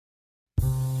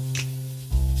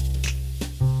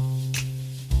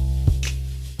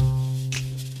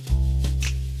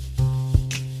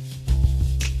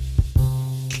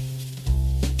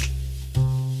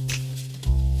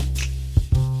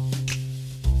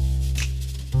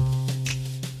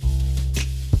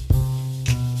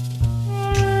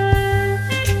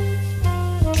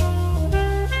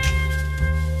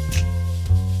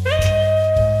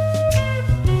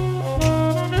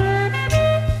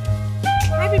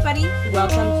everybody.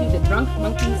 Welcome to the Drunk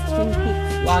Monkeys Twin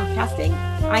Peaks Logcasting.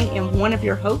 I am one of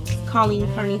your hosts,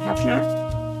 Colleen Carney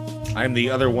Hefner. I'm the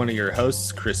other one of your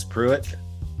hosts, Chris Pruitt.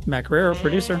 Matt Guerrero,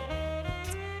 producer.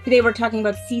 Today we're talking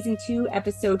about Season 2,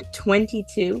 Episode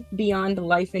 22, Beyond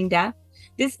Life and Death.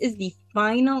 This is the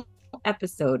final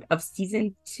episode of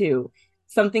Season 2,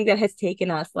 something that has taken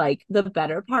us like the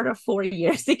better part of 4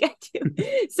 years to get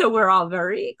to. So we're all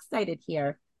very excited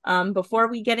here. Before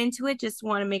we get into it, just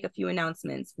want to make a few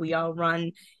announcements. We all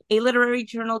run a literary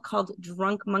journal called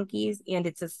Drunk Monkeys and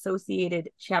its associated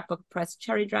chapbook press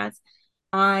Cherry Dress.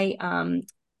 I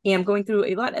am going through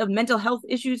a lot of mental health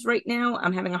issues right now.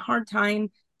 I'm having a hard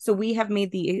time. So we have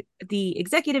made the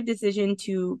executive decision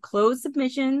to close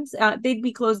submissions. They'd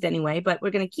be closed anyway, but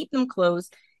we're going to keep them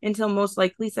closed until most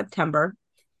likely September,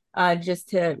 just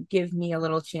to give me a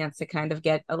little chance to kind of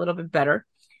get a little bit better.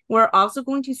 We're also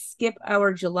going to skip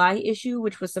our July issue,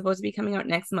 which was supposed to be coming out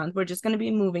next month. We're just going to be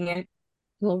moving it.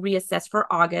 We'll reassess for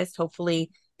August.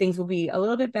 Hopefully things will be a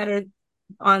little bit better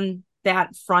on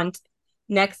that front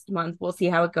next month. We'll see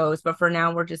how it goes. But for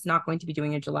now, we're just not going to be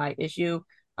doing a July issue.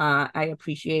 I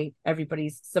appreciate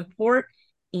everybody's support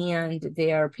and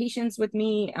their patience with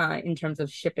me in terms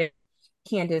of shipping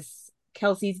Candace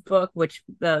Kelsey's book, which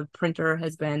the printer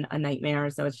has been a nightmare.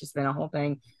 So it's just been a whole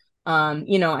thing.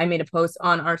 I made a post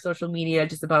on our social media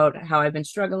just about how I've been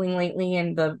struggling lately,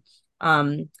 and the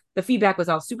feedback was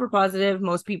all super positive.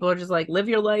 Most people are just like, live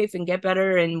your life and get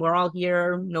better, and we're all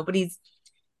here. Nobody's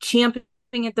championing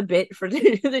at the bit for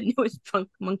the newest Drunk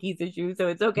Monkeys issue, so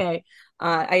it's okay.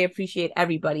 I appreciate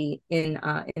everybody in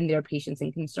their patience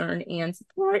and concern and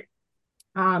support.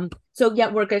 So yeah,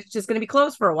 we're just going to be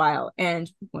closed for a while,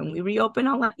 and when we reopen,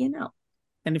 I'll let you know.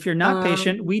 And if you're not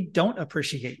patient, we don't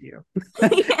appreciate you.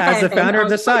 As the founder of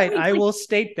the site, I will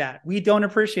state that. We don't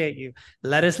appreciate you.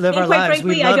 Let us live our lives.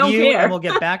 Frankly, we love you, care. And we'll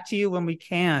get back to you when we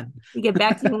can. We get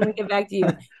back to you when we get back to you.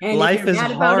 And life is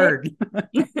hard.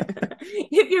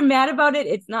 If you're mad about it,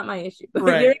 it's not my issue.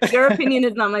 Right. Your opinion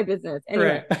is not my business.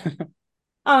 Anyway. Right.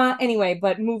 Anyway,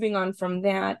 but moving on from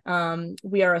that,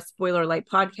 we are a spoiler light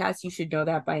podcast. You should know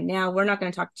that by now. We're not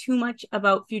going to talk too much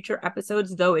about future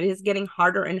episodes, though it is getting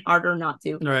harder and harder not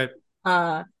to. Right.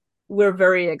 We're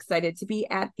very excited to be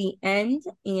at the end,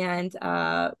 and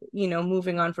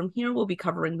moving on from here, we'll be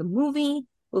covering the movie.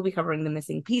 We'll be covering the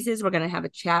missing pieces. We're going to have a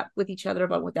chat with each other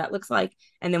about what that looks like,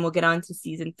 and then we'll get on to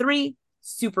season 3.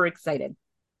 Super excited.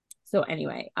 So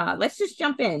anyway, let's just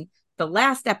jump in. The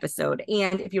last episode,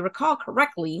 and if you recall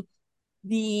correctly,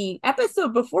 the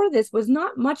episode before this was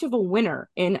not much of a winner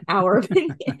in our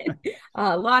opinion.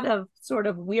 A lot of sort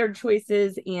of weird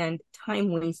choices and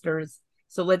time wasters.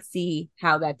 So let's see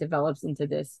how that develops into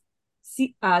this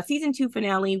season 2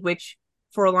 finale, which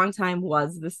for a long time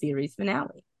was the series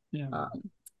finale. Yeah.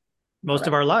 Most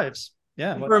of our lives.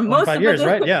 Yeah, for most 5 years,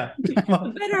 right? Yeah,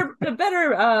 a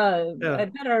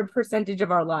better percentage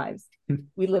of our lives.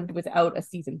 We lived without a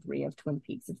season 3 of Twin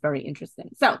Peaks. It's very interesting.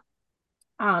 So,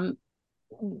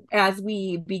 as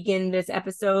we begin this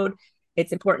episode,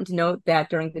 it's important to note that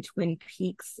during the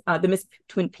Miss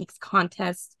Twin Peaks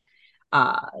contest,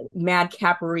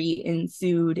 madcappery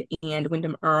ensued, and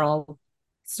Wyndham Earl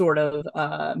sort of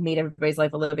made everybody's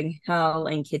life a living hell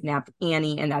and kidnapped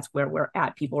Annie, and that's where we're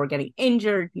at. People were getting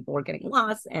injured, people were getting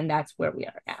lost, and that's where we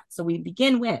are at. So we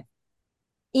begin with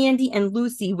Andy and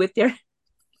Lucy with their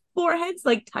foreheads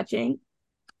like touching,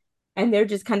 and they're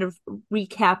just kind of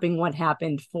recapping what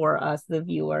happened for us, the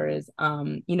viewers.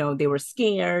 They were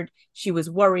scared, she was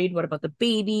worried, what about the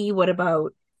baby, what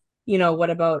about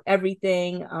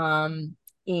everything,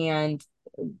 and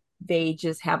they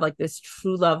just have like this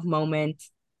true love moment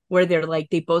where they're like,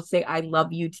 they both say I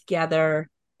love you together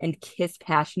and kiss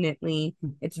passionately.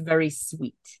 It's very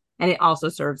sweet, and it also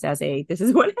serves as this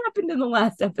is what happened in the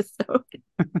last episode.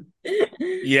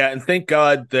 Yeah, and thank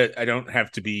God that I don't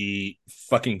have to be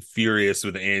fucking furious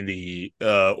with Andy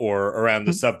or around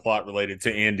the subplot related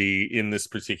to Andy in this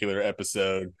particular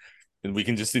episode, and we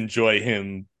can just enjoy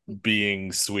him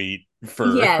being sweet for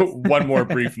one more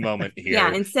brief moment here.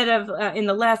 Yeah, instead of in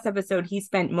the last episode, he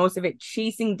spent most of it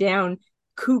chasing down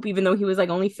Coop, even though he was like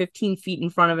only 15 feet in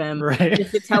front of him, right,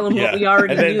 just to tell him what we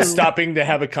already knew. And then stopping to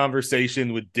have a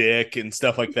conversation with Dick and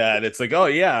stuff like that. It's like, oh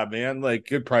yeah, man, like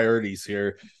good priorities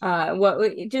here.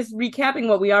 Just recapping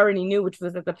what we already knew, which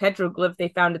was that the petroglyph they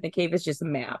found in the cave is just a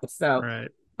map. So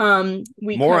right.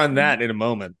 More on that in a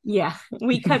moment. Yeah,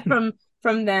 we cut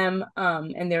from them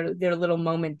and their little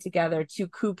moment together to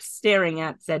Coop staring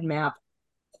at said map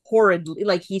horridly,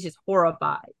 like he's just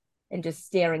horrified and just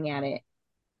staring at it,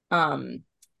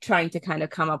 trying to kind of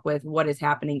come up with what is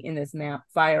happening in this map.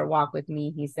 Fire, walk with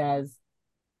me, he says.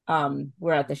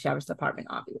 We're at the sheriff's department,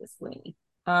 obviously.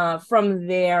 From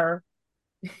there,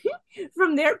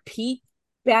 Pete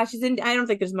bashes in. I don't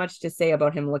think there's much to say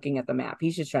about him looking at the map.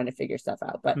 He's just trying to figure stuff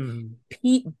out. But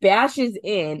Pete bashes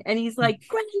in and he's like,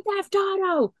 Grand Theft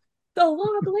Auto, the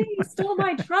log lady stole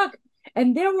my truck.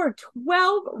 And there were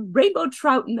 12 rainbow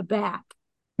trout in the back.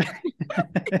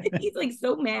 He's like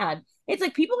so mad. It's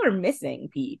like people are missing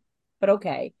Pete, but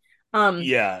okay.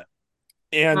 Yeah.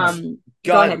 And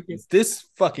God, ahead, this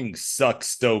fucking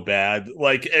sucks so bad.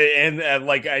 Like, and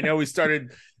like, I know we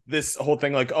started this whole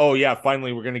thing like, oh yeah,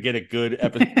 finally we're gonna get a good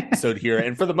episode here,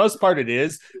 and for the most part it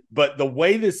is, but the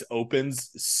way this opens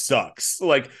sucks.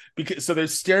 Like, because so they're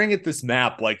staring at this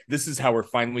map like this is how we're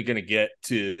finally gonna get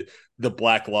to the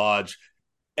Black Lodge,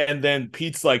 and then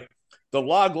Pete's like, the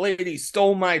log lady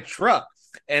stole my truck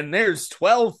and there's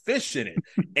 12 fish in it.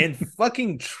 And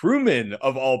fucking Truman,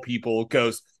 of all people,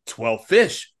 goes, 12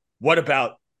 fish? What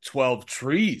about 12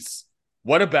 trees?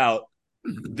 What about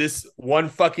this one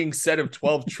fucking set of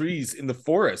 12 trees in the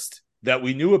forest that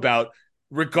we knew about,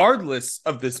 regardless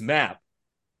of this map?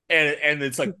 And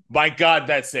it's like, my God,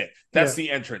 that's it. That's the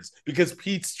entrance. Because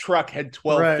Pete's truck had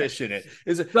 12 fish in it.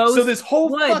 So this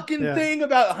whole fucking thing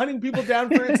about hunting people down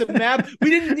for it's a map, we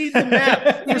didn't need the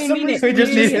map. For some reason, we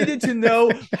just needed to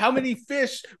know how many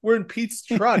fish were in Pete's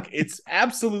truck. It's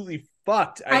absolutely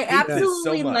fucked. I hate this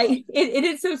so much. Like it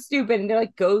is so stupid. And they're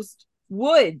like, ghost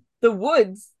wood, the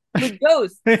woods with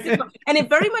ghosts. And it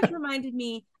very much reminded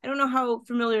me, I don't know how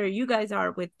familiar you guys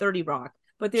are with 30 Rock,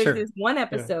 but there's this one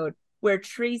episode where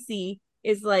Tracy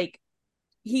is like,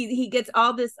 he gets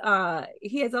all this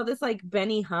he has all this like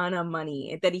Benihana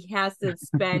money that he has to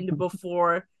spend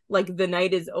before like the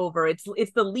night is over.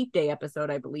 It's the Leap Day episode,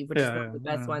 I believe, which is one of the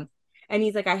best ones. And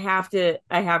he's like, I have to,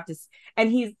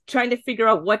 and he's trying to figure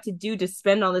out what to do to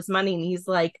spend all this money. And he's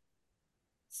like,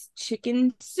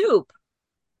 chicken soup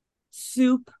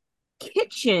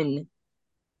kitchen,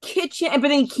 but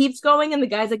then he keeps going and the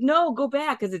guy's like, no, go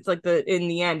back, because it's like in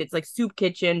the end it's like soup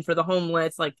kitchen for the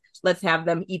homeless, like let's have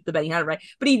them eat the Benihana, right?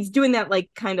 But he's doing that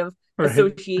like kind of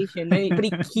association, but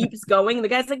he keeps going and the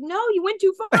guy's like, no, you went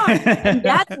too far. And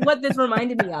that's what this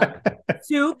reminded me of.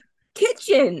 Soup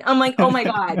kitchen. I'm like, oh my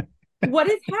God, what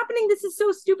is happening? This is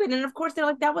so stupid. And of course they're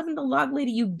like, that wasn't the log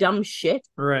lady, you dumb shit.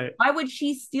 Right. Why would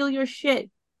she steal your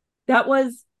shit? That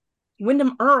was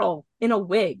Wyndham Earl in a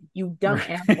wig, you dumb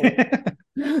asshole.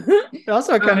 It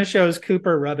also kind of shows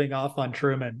Cooper rubbing off on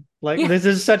Truman. Like, this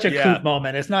is such a Coop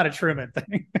moment. It's not a Truman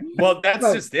thing. Well,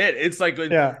 that's just it. It's like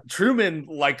Truman,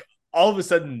 like, all of a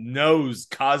sudden knows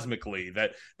cosmically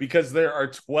that because there are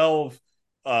 12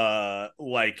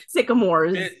 like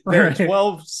sycamores, there are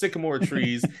 12 sycamore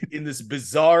trees in this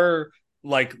bizarre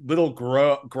like little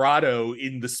grotto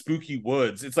in the spooky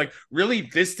woods. It's like, really,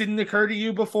 this didn't occur to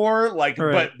you before? Like,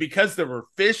 but because there were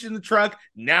fish in the truck,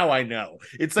 now I know.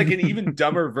 It's like an even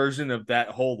dumber version of that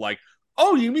whole like,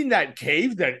 oh, you mean that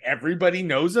cave that everybody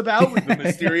knows about with the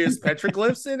mysterious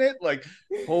petroglyphs in it? Like,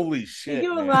 holy shit.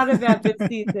 You do a lot of that this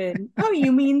season. Oh,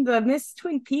 you mean the Miss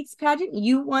Twin Peaks pageant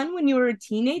you won when you were a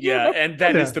teenager? Yeah, and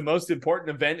that is the most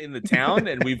important event in the town,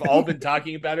 and we've all been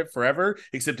talking about it forever,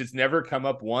 except it's never come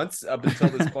up once up until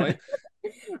this point.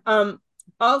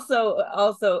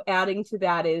 Also adding to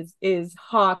that is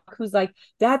Hawk, who's like,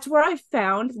 that's where I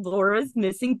found Laura's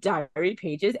missing diary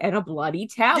pages and a bloody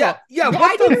towel. Yeah.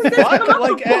 What the fuck?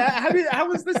 Like, how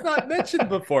was this not mentioned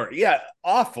before? Yeah,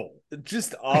 awful.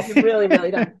 Just awful. Really,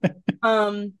 really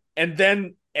dumb.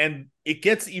 And it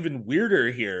gets even weirder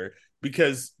here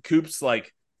because Coop's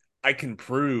like, I can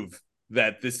prove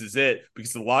that this is it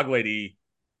because the log lady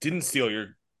didn't steal your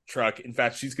truck. In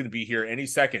fact, she's going to be here any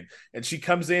second, and she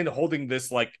comes in holding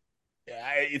this like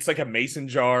it's like a mason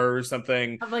jar or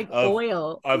something of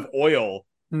oil,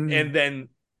 and then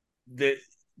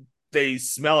they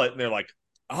smell it and they're like,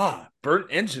 burnt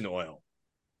engine oil.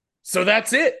 So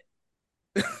that's it.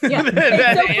 Yeah,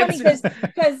 it's so funny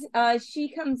because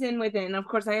she comes in with it, and of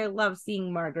course I love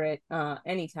seeing Margaret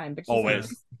anytime, but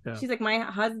she's like, my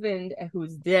husband,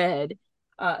 who's dead,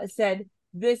 said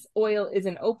this oil is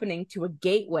an opening to a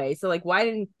gateway. So like, why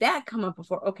didn't that come up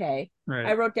before? Okay. Right.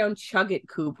 I wrote down chug it,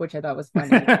 Coop, which I thought was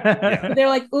funny. But they're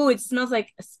like, ooh, it smells like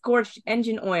scorched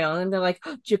engine oil. And they're like,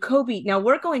 oh, Jacoby. Now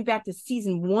we're going back to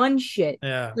season 1 shit.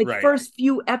 Yeah. Like first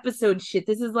few episodes shit.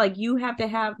 This is like, you have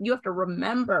to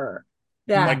remember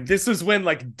that. Like this is when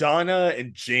like Donna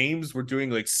and James were doing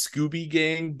like Scooby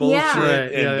Gang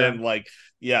bullshit.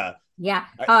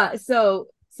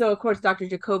 So of course, Dr.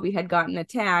 Jacoby had gotten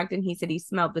attacked, and he said he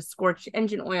smelled the scorched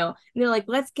engine oil. And they're like,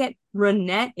 let's get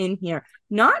Renette in here.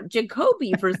 Not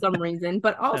Jacoby for some reason,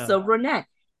 but also Renette.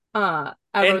 I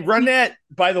And wrote, Ronette,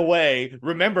 by the way,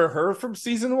 remember her from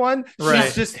season 1? Right.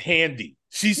 She's just handy.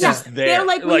 She's yeah, just there. they're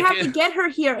like, we have to get her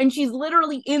here, and she's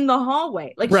literally in the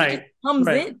hallway. Like, she just comes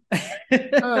in.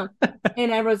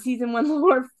 And I wrote season 1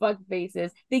 Lord fuck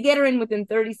faces. They get her in within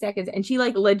 30 seconds, and she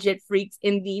like legit freaks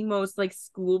in the most like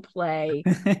school play.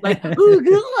 Like, like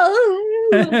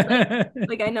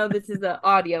I know this is the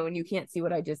audio and you can't see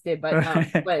what I just did, but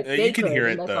they you can could, hear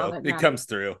and it that's all though. that It matters. comes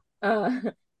through.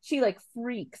 She like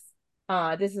freaks.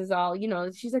 This is all,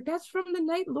 she's like, that's from the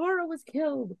night Laura was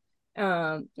killed.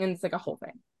 And it's like a whole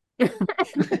thing. I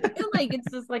feel like it's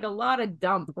just like a lot of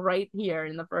dump right here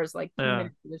in the first like 2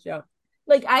 minutes of the show.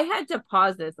 Like, I had to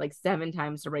pause this like 7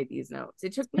 times to write these notes.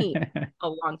 It took me a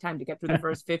long time to get through the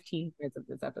first 15 minutes of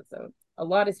this episode. A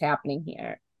lot is happening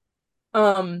here.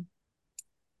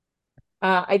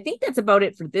 I think that's about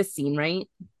it for this scene, right?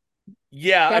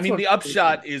 Yeah, That's I mean, what the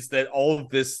upshot is that all of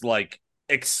this like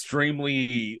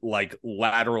extremely like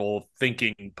lateral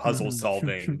thinking, puzzle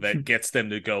solving that gets them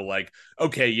to go like,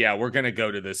 okay, yeah, we're gonna go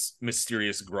to this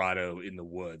mysterious grotto in the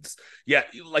woods. Yeah,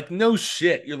 like no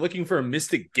shit, you're looking for a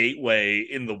mystic gateway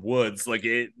in the woods. Like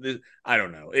I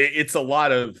don't know, it's a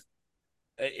lot of,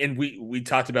 and we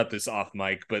talked about this off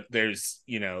mic, but there's,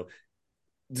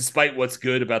 despite what's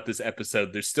good about this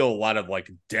episode, there's still a lot of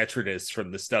like detritus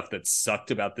from the stuff that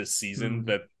sucked about this season.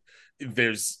 That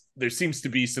there seems to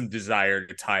be some desire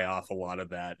to tie off a lot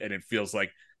of that, and it feels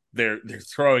like they're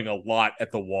throwing a lot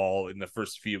at the wall in the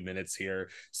first few minutes here,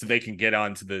 so they can get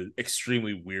on to the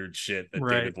extremely weird shit that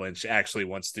David Lynch actually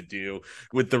wants to do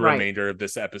with the remainder of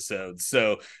this episode.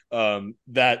 So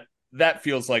that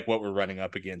feels like what we're running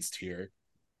up against here.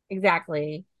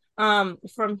 Exactly.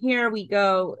 From here we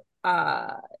go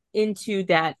into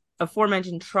that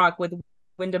aforementioned truck with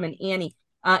Wyndham and Annie.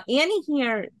 Annie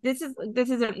here, this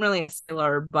isn't really a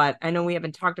spoiler, but I know we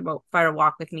haven't talked about Fire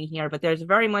Walk with Me here, but there's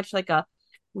very much like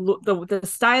the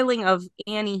styling of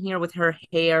Annie here with her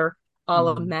hair all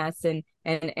a mess,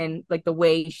 and like the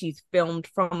way she's filmed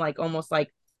from like almost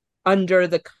like under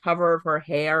the cover of her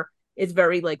hair is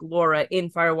very like Laura in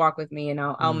Fire Walk with Me, and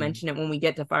I'll mention it when we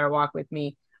get to Fire Walk with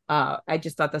Me. I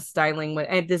just thought the styling was,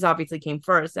 and this obviously came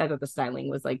first. I thought the styling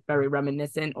was like very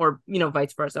reminiscent, or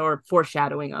vice versa, or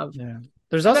foreshadowing of. Yeah,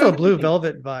 there's also a Blue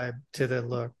Velvet vibe to the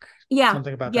look. Yeah,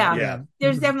 something about that. Yeah,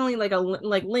 there's definitely like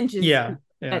Lynch's.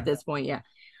 At this point, yeah.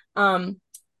 And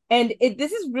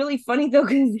this is really funny though,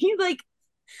 because he like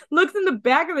looks in the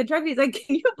back of the truck and he's like,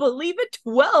 "Can you believe it?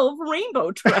 12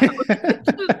 rainbow trout."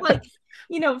 Just like,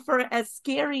 for as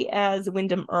scary as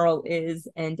Wyndham Earl is,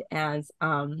 and as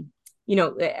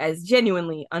as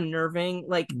genuinely unnerving,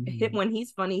 like when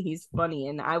he's funny,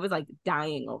 and I was like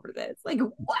dying over this. Like,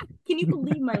 what? Can you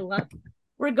believe my luck?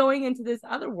 We're going into this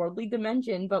otherworldly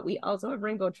dimension, but we also have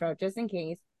rainbow trout just in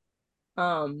case.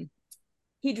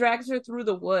 He drags her through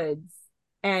the woods,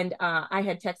 and I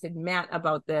had texted Matt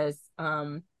about this.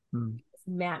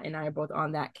 Matt and I are both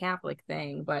on that Catholic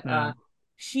thing, but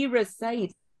she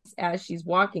recites as she's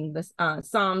walking this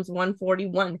Psalms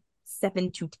 141,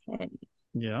 7-10.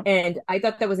 Yeah. And I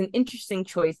thought that was an interesting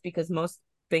choice, because most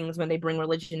things, when they bring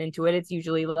religion into it, it's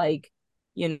usually like,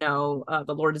 the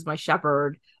Lord is my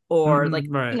shepherd, or like,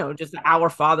 just Our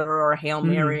Father or Hail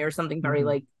Mary or something very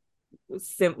like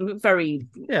very.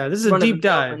 Yeah, this is a deep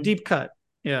dive, deep cut.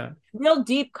 Yeah. Real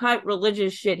deep cut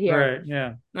religious shit here. Right.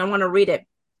 Yeah. I want to read it.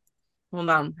 Hold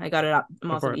on. I got it up.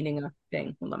 I'm also eating a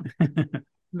thing. Hold on. I'm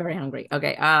very hungry.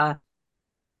 Okay.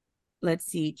 Let's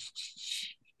see.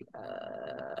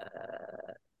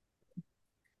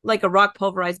 Like a rock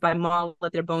pulverized by maul,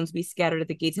 let their bones be scattered at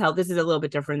the gates of hell. This is a little bit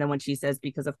different than what she says,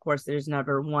 because of course there's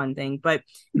never one thing. But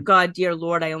God, dear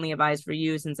Lord, I only have eyes for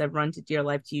you. Since I've run to dear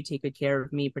life to you, take good care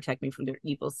of me, protect me from their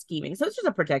evil scheming. So it's just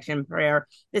a protection prayer.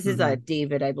 This is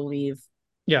David, I believe.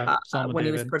 Yeah, when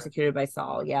he was persecuted by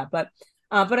Saul. Yeah, but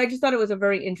I just thought it was a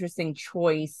very interesting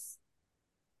choice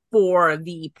for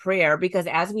the prayer, because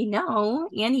as we know,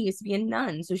 Annie used to be a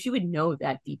nun, so she would know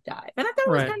that deep dive, and I thought it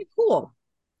was kind of cool.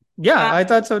 Yeah, I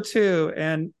thought so too.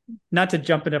 And not to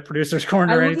jump into producer's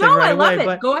corner or anything right away,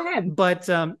 but go ahead. But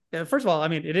first of all, I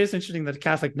mean, it is interesting that a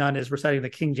Catholic nun is reciting the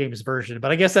King James version,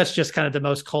 but I guess that's just kind of the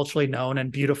most culturally known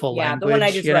and beautiful language. The one I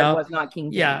just read was not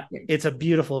King James. Yeah, it's a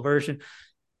beautiful version.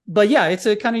 But yeah, it's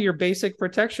a kind of your basic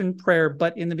protection prayer.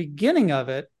 But in the beginning of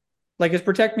it, like, it's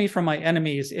protect me from my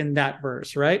enemies in that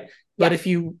verse, right? Yeah. But if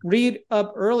you read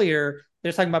up earlier,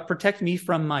 they're talking about protect me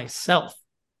from myself.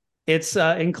 It's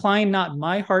incline not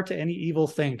my heart to any evil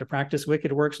thing, to practice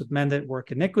wicked works with men that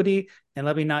work iniquity, and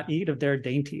let me not eat of their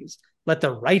dainties. Let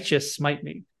the righteous smite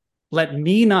me. Let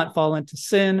me not fall into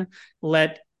sin.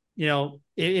 Let,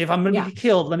 if I'm going to be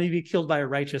killed, let me be killed by a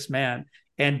righteous man.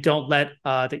 and don't let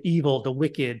the evil, the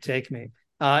wicked take me.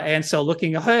 And so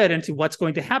looking ahead into what's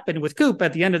going to happen with Coop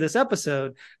at the end of this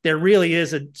episode, there really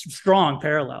is a strong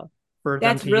parallel for them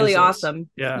That's to really use this. awesome.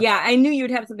 Yeah. Yeah, I knew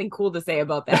you'd have something cool to say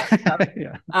about that stuff.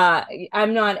 Yeah.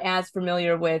 I'm not as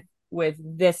familiar with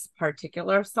this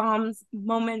particular Psalms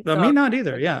moment. Well, So me not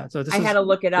either. Yeah. So this I is had to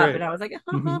look it up great. and I was like,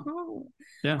 oh.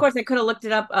 Yeah. Of course, I could have looked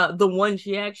it up, the one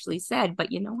she actually said,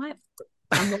 but you know what?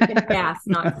 I'm looking fast,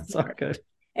 not It's all good.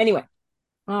 Anyway,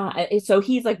 so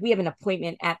he's like, we have an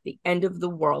appointment at the end of the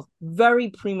world. Very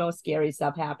primo scary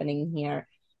stuff happening here.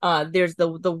 There's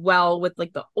the well with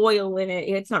like the oil in it.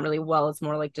 It's not really a well, it's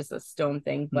more like just a stone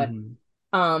thing, but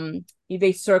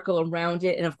they circle around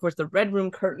it, and of course the red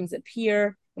room curtains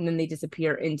appear and then they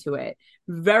disappear into it.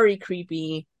 Very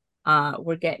creepy.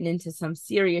 We're getting into some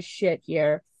serious shit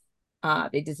here.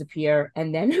 They disappear,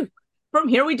 and then from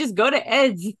here we just go to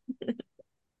Ed's.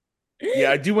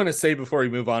 Yeah, I do want to say before we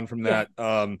move on from that,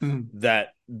 that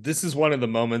this is one of the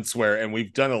moments where, and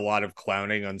we've done a lot of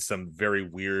clowning on some very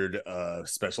weird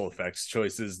special effects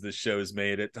choices this show has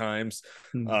made at times.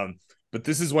 But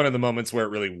this is one of the moments where it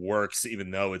really works,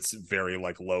 even though it's very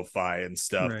like lo-fi and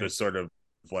stuff. Right. The sort of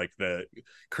like the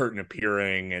curtain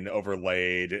appearing and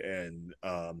overlaid and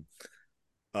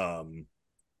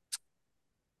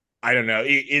I don't know.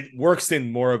 It works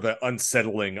in more of an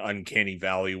unsettling, uncanny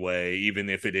valley way, even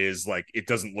if it is like it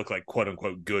doesn't look like quote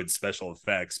unquote good special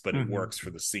effects, but it works for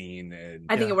the scene. And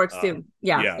I think it works too.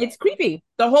 Yeah, it's creepy.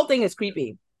 The whole thing is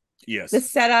creepy. Yes, the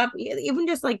setup, even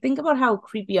just like think about how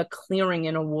creepy a clearing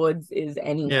in a woods is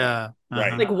anyway. Yeah,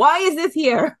 right. Like, why is this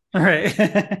here? Right.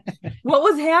 What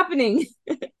was happening?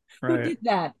 Who Right. did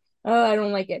that? Oh, I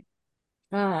don't like it.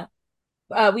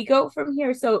 We go from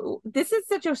here. So this is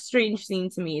such a strange scene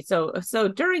to me. So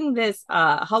during this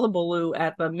hullabaloo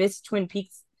at the Miss Twin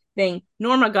Peaks thing,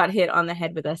 Norma got hit on the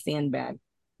head with a sandbag.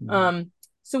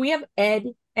 So we have Ed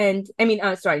and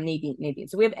Nadine.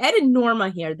 So we have Ed and Norma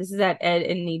here. This is at Ed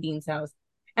and Nadine's house.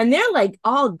 And they're like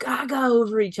all gaga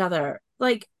over each other.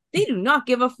 Like they do not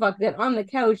give a fuck that on the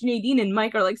couch, Nadine and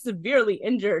Mike are like severely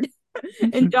injured.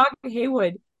 And Doc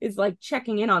Haywood is like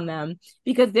checking in on them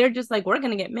because they're just like, we're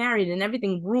going to get married and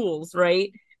everything rules,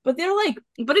 right? But they're like,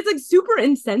 but it's like super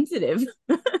insensitive.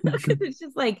 It's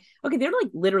just like, okay, they're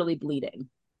like literally bleeding.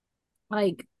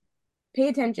 Like, pay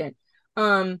attention.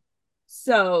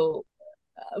 So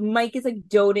Mike is like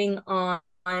doting on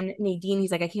Nadine.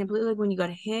 He's like, I can't believe like when you got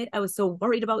hit, I was so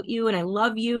worried about you and I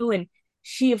love you. And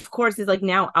she, of course, is like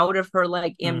now out of her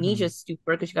like amnesia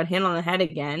stupor because she got hit on the head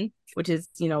again, which is,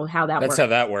 you know, how that works. That's how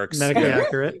that works. Medically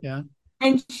accurate, yeah.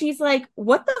 And she's like,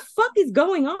 what the fuck is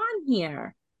going on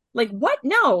here? Like, what?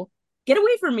 No, get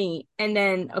away from me. And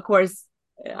then, of course,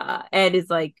 Ed is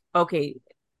like, okay,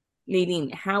 Nadine,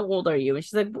 how old are you? And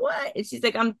she's like, what? And she's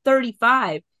like, I'm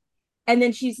 35. And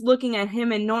then she's looking at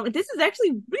him and Norma. This is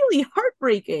actually really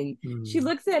heartbreaking. She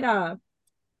looks at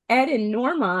Ed and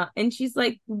Norma and she's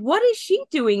like, what is she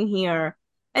doing here?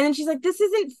 And then she's like, this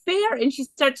isn't fair. And she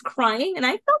starts crying. And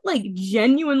I felt like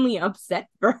genuinely upset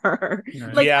for her.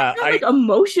 Right. Like, yeah, I felt like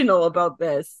emotional about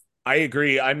this. I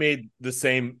agree. I made the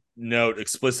same note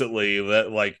explicitly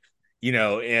that, like, you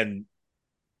know, and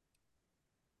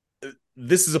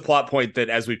this is a plot point that,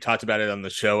 as we've talked about it on the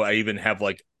show, I even have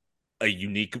like a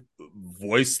unique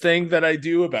voice thing that I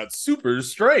do about super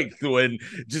strength when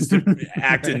just to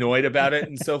act annoyed about it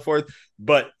and so forth.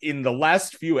 But in the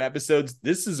last few episodes,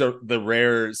 this is the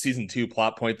rare season 2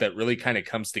 plot point that really kind of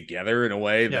comes together in a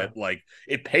way that like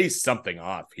it pays something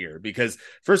off here, because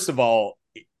first of all,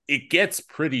 it gets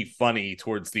pretty funny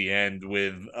towards the end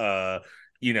with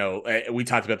you know, we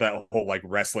talked about that whole like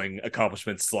wrestling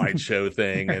accomplishment slideshow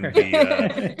thing and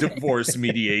the divorce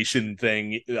mediation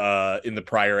thing in the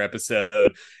prior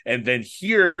episode. And then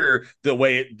here, the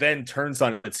way it then turns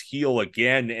on its heel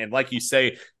again. And like you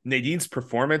say, Nadine's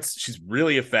performance, she's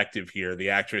really effective here. The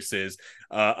actress is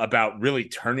about really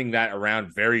turning that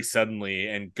around very suddenly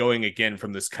and going again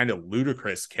from this kind of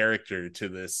ludicrous character to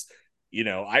this, you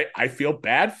know, I feel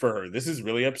bad for her. This is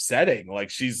really upsetting.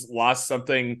 Like she's lost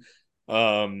something.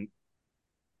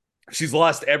 She's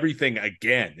lost everything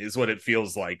again is what it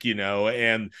feels like, you know,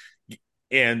 and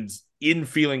in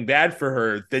feeling bad for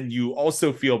her, then you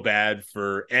also feel bad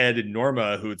for Ed and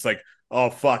Norma, who it's like, oh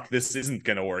fuck, this isn't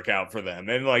gonna work out for them.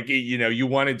 And like, you know, you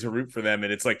wanted to root for them,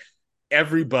 and it's like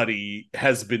everybody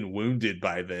has been wounded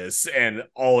by this, and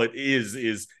all it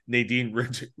is Nadine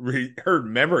her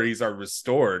memories are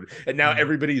restored, and now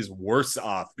everybody is worse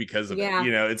off because of it.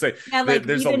 You know, it's like,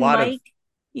 there's a lot of.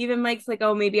 Even Mike's like,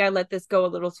 oh, maybe I let this go a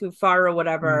little too far or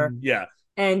whatever. Yeah.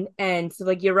 And so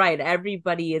like you're right,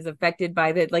 everybody is affected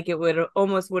by that. Like it would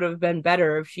have been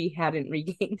better if she hadn't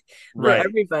regained for Right.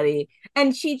 everybody.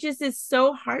 And she just is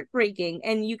so heartbreaking,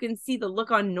 and you can see the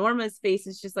look on Norma's face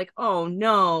is just like, oh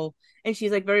no. And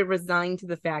she's like very resigned to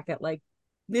the fact that like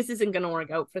this isn't going to work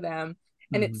out for them,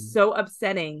 and it's so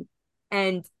upsetting.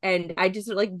 And I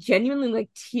just like genuinely like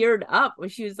teared up when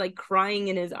she was like crying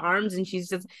in his arms, and she's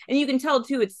just, and you can tell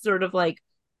too, it's sort of like,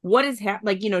 what is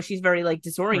like, she's very like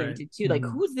disoriented too, like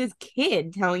who's this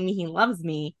kid telling me he loves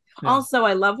me? Also,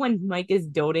 I love when Mike is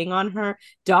doting on her.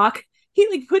 Doc, he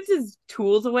like puts his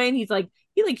tools away, and he like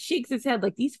shakes his head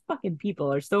like, these fucking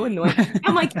people are so annoying.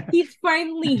 I'm like, he's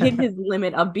finally hit his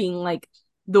limit of being like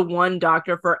the one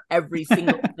doctor for every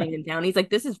single thing in town. He's like,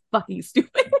 this is fucking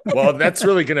stupid. Well, that's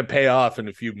really going to pay off in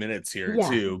a few minutes here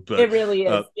too. But it really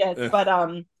is. Yes, but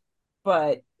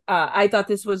I thought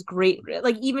this was great.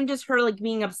 Like even just her like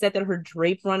being upset that her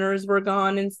drape runners were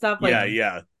gone and stuff. Like,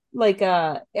 like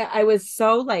I was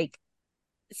so like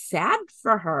sad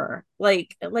for her.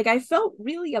 Like I felt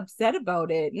really upset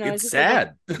about it. And it's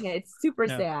sad. Like, yeah, it's super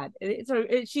sad.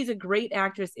 She's a great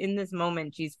actress in this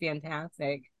moment. She's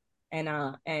fantastic. And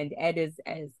Ed is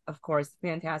of course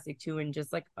fantastic too, and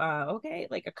just like okay,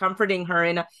 like comforting her,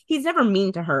 and he's never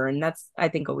mean to her, and that's I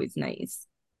think always nice.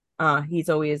 He's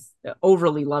always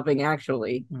overly loving,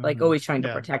 actually, like always trying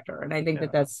to protect her, and I think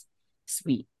that's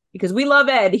sweet, because we love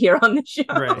Ed here on the show.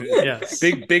 Right. Yes.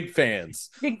 Big fans.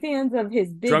 Big fans of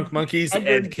his big Drunk Monkeys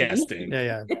Ed casting.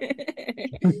 Yeah.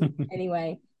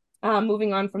 Anyway,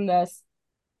 moving on from this,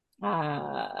 we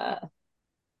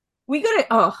go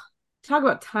to talk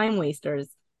about time wasters.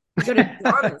 We go to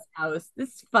Donna's house.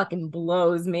 This fucking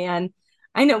blows, man.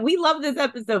 I know we love this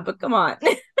episode, but come on.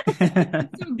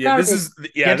 This is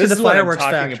what I'm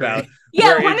talking about.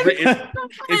 Yeah,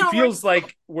 it feels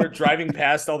like we're driving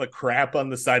past all the crap on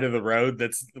the side of the road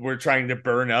we're trying to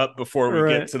burn up before we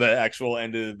get to the actual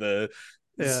end of the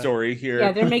story here.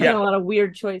 Yeah, they're making a lot of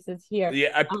weird choices here.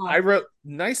 Yeah, I wrote,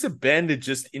 nice of Ben to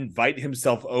just invite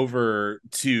himself over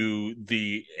to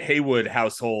the Haywood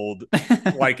household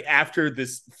like after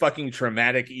this fucking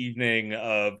traumatic evening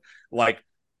of like,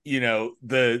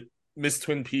 the Miss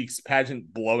Twin Peaks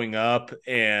pageant blowing up,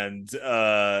 and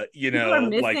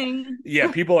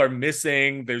people are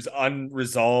missing. There's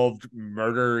unresolved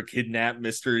murder, kidnap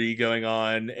mystery going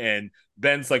on, and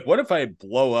Ben's like, what if I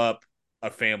blow up a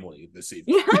family this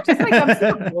evening? Yeah, I'm just like, I'm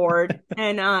so bored,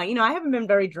 and I haven't been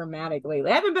very dramatic lately.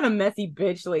 I haven't been a messy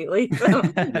bitch lately. So.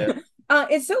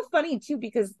 It's so funny too,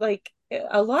 because like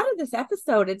a lot of this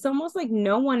episode, it's almost like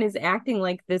no one is acting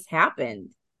like this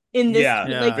happened in this.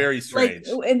 Like very strange.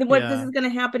 Like, and this is going to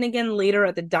happen again later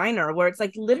at the diner, where it's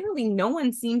like literally no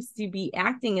one seems to be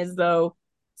acting as though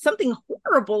something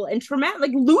horrible and traumatic.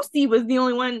 Like Lucy was the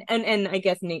only one, and I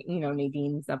guess Nadine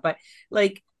and stuff, but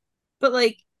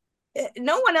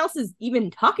no one else is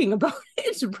even talking about it.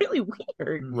 It's really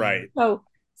weird. Right. So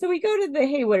we go to the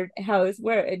Haywood house,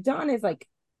 where Dawn is like,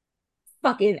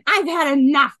 fucking, I've had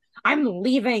enough. I'm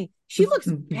leaving. She looks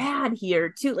bad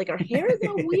here too. Like her hair is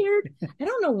all weird. I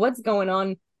don't know what's going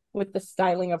on with the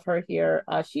styling of her here.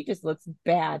 She just looks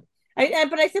bad.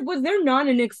 But I said, was there not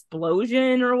an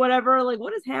explosion or whatever? Like,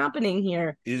 what is happening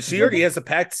here? She already has a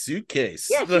packed suitcase.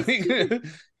 Yeah.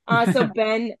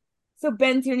 So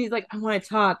Ben's here, and he's like, I want to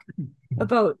talk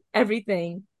about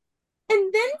everything.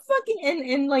 And then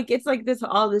fucking and like it's like this,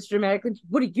 all this dramatic, like,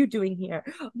 what are you doing here?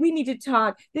 We need to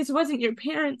talk. This wasn't your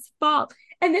parents' fault.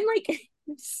 And then like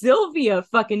Sylvia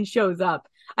fucking shows up.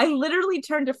 I literally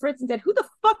turned to Fritz and said, who the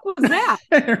fuck was that?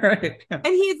 Right. And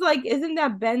he's like, isn't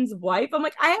that Ben's wife? I'm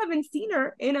like, I haven't seen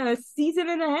her in a season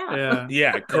and a half.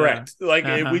 Yeah, correct. Like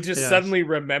we just suddenly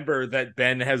remember that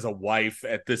Ben has a wife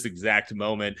at this exact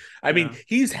moment. I mean,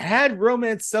 he's had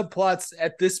romance subplots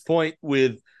at this point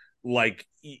with like,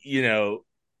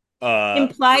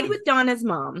 implied with Donna's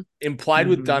mom,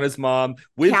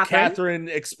 with Catherine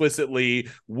explicitly,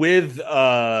 with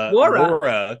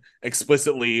Laura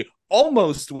explicitly,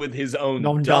 almost with his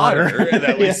own daughter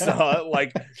that we saw.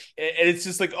 Like, and it's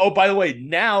just like, oh, by the way,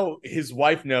 now his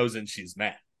wife knows and she's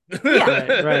mad.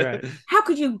 Right. How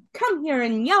could you come here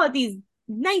and yell at these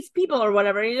nice people or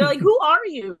whatever? And you're like, who are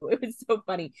you? It was so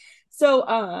funny.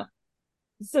 So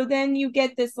then you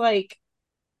get this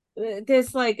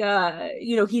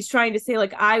he's trying to say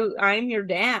like, I'm your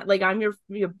dad, like I'm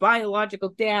your biological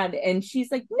dad, and she's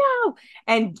like, no,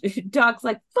 and Doc's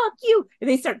like, fuck you, and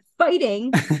they start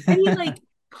fighting, and he like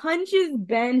punches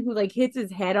Ben, who like hits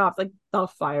his head off like the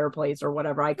fireplace or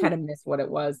whatever. I kind of missed what it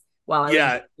was while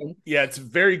I was it's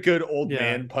very good old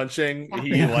man punching.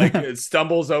 He like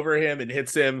stumbles over him and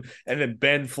hits him, and then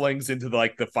Ben flings into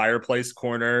the fireplace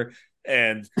corner.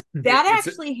 And that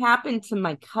actually happened to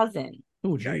my cousin.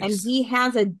 Oh, And nice. he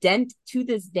has a dent to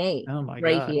this day Oh my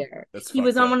right God. here. That's He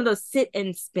was fucked on up. one of those sit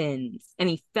and spins and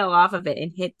he fell off of it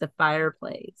and hit the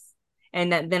fireplace.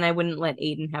 And then I wouldn't let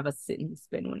Aiden have a sit and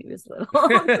spin when he was little. I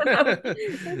was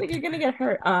like, you're gonna get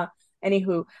hurt.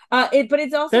 Anywho, but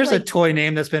it's also There's like a toy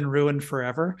name that's been ruined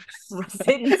forever.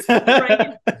 sit and spin,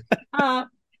 right? And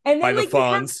By then the like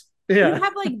Fonz. you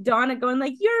have like Donna going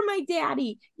like, "You're my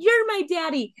daddy, you're my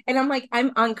daddy," and I'm like,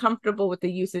 I'm uncomfortable with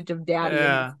the usage of daddy in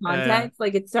this context.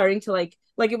 Like it's starting to it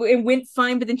went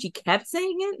fine, but then she kept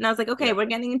saying it, and I was like, okay, we're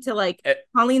getting into like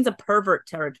Colleen's a pervert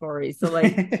territory. So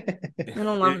like, I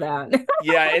don't love that.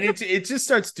 Yeah, and it just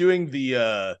starts doing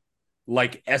the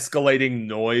like escalating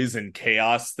noise and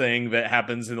chaos thing that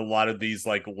happens in a lot of these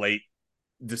like late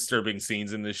disturbing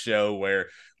scenes in the show where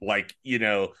like,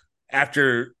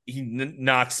 after he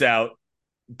knocks out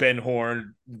Ben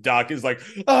Horn, Doc is like,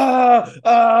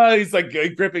 he's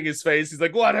like gripping his face. He's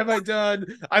like, what have I done?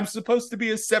 I'm supposed to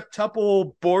be a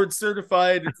septuple board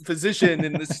certified physician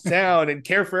in this town and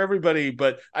care for everybody,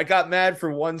 but I got mad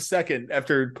for 1 second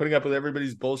after putting up with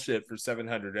everybody's bullshit for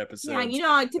 700 episodes.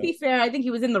 Yeah, to be fair, I think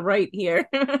he was in the right here.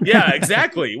 Yeah,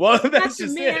 exactly. Well, that's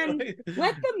just it.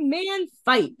 Let the man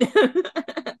fight.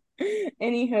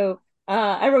 Anywho,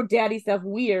 I wrote daddy stuff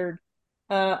weird.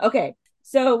 Okay.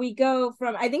 So we go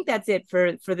from, I think that's it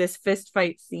for this fist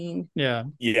fight scene. Yeah.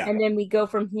 And then we go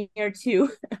from here to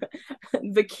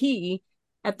the key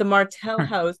at the Martell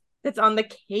house that's on the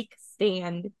cake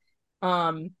stand.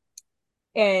 And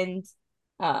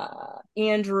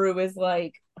Andrew is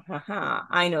like, haha,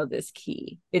 I know this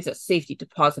key. It's a safety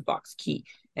deposit box key.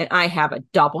 And I have a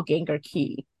doppelganger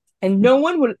key. And no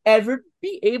one will ever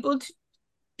be able to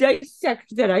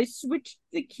dissect that I switched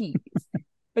the keys.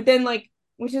 But then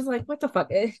which is like, what the fuck?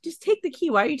 Just take the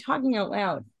key. Why are you talking out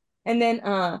loud? And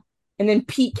then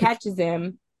Pete catches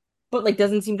him, but like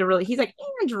doesn't seem to really. He's like,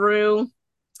 Andrew,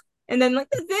 and then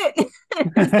like that's it.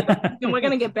 And we're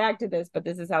gonna get back to this, but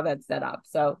this is how that's set up.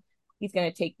 So he's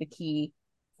gonna take the key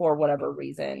for whatever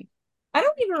reason. I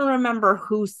don't even remember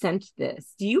who sent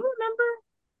this. Do you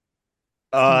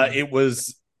remember?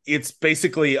 It's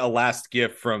basically a last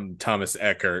gift from Thomas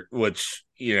Eckert, which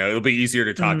it'll be easier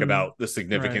to talk about the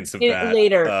significance of that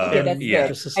later. Okay, that's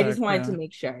good. I just wanted to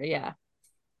make sure. Yeah.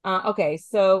 Okay,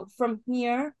 so from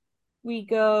here we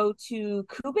go to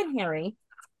Coop and Harry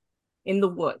in the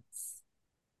woods,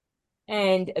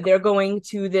 and they're going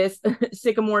to this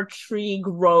sycamore tree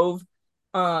grove,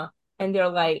 and they're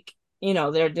like,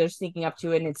 they're sneaking up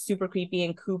to it, and it's super creepy.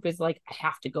 And Coop is like, I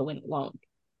have to go in alone,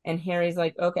 and Harry's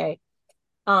like, okay.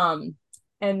 And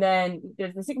then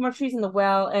there's the sycamore trees in the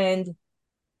well, and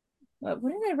what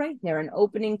did I write there? An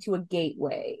opening to a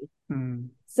gateway.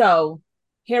 So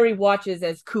Harry watches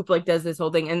as Coop does this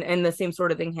whole thing, and the same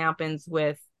sort of thing happens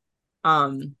with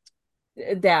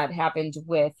that happened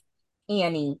with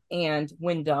Annie and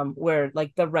Wyndham, where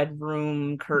like the red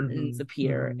room curtains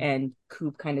appear and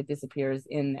Coop kind of disappears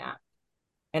in that.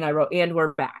 And I wrote, and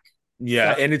we're back.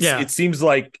 Yeah, so, and it seems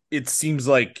like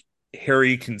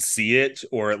Harry can see it,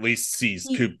 or at least sees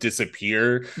Coop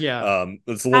disappear. Yeah.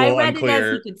 It's a little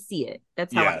unclear. It as he could see it.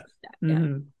 That's how I read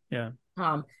that. Yeah.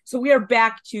 So we are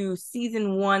back to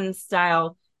season 1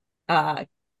 style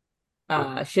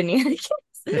shenanigans.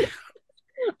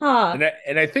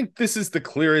 And I think this is the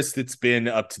clearest it's been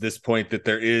up to this point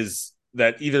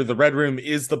that either the Red Room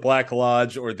is the Black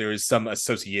Lodge or there is some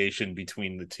association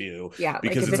between the two. Yeah.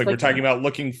 Because it's like we're talking about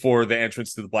looking for the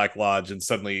entrance to the Black Lodge and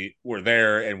suddenly we're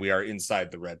there and we are inside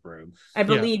the Red Room. I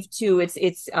believe too it's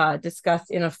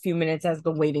discussed in a few minutes as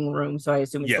the waiting room. So I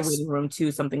assume it's the waiting room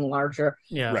too, something larger.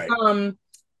 Yeah. Right.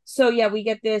 So yeah, we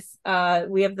get this.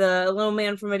 We have the little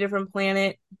man from a different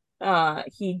planet.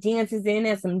 He dances in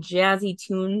as some jazzy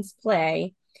tunes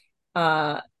play.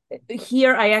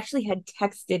 Here I actually had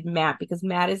texted Matt because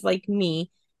Matt is like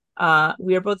me.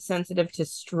 We are both sensitive to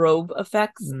strobe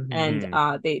effects, and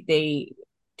they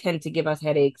tend to give us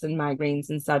headaches and migraines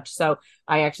and such. So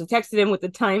I actually texted him with the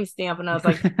timestamp, and I was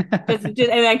like,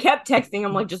 and I kept texting.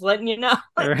 I'm like, just letting you know.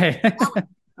 Right.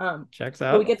 Checks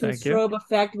out. So we get some strobe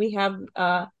effect. We have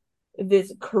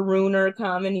this crooner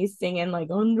come and he's singing like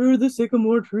under the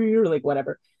sycamore tree or like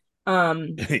whatever.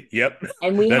 Yep.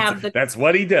 And we that's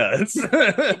what he does.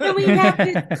 And we have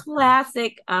this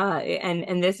classic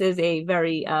and this is a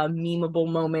very memeable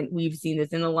moment. We've seen this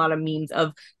in a lot of memes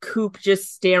of Coop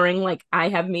just staring like I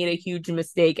have made a huge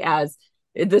mistake as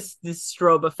this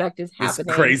strobe effect is happening.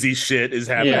 This crazy shit is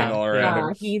happening all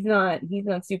around him. He's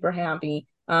not super happy.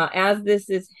 As this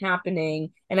is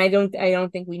happening, and I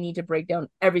don't think we need to break down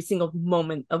every single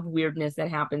moment of weirdness that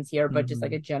happens here, but just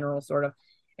like a general sort of.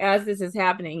 as this is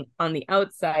happening on the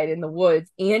outside in the woods,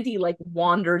 Andy like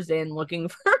wanders in looking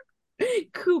for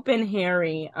Coop and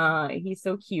Harry. He's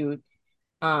so cute.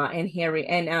 And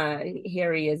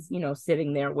Harry is,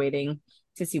 sitting there waiting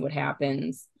to see what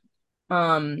happens.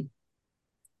 Um,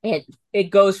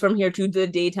 it goes from here to the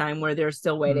daytime where they're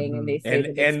still waiting, and they say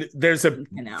that and there's a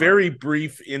 10 hours. very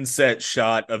brief inset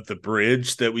shot of the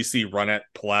bridge that we see Ronette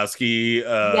Pulaski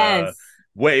Yes,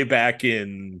 way back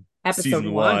in episode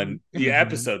season one. one. Yeah,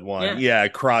 episode one. Yeah. Yeah,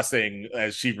 crossing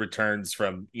as she returns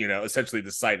from, essentially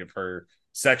the site of her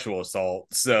sexual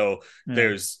assault. So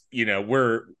there's,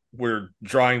 we're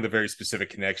drawing the very specific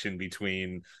connection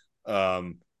between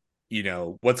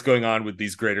what's going on with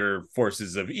these greater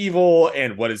forces of evil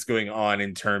and what is going on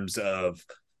in terms of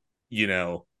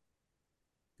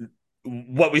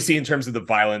what we see in terms of the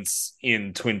violence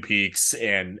in Twin Peaks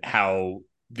and how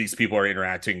these people are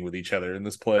interacting with each other in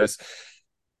this place.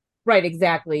 Right,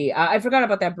 exactly. I forgot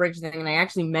about that bridge thing, and I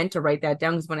actually meant to write that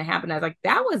down because when it happened, I was like,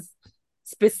 that was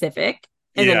specific.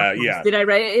 And then did I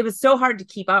write it? It was so hard to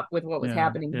keep up with what was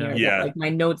happening here that like my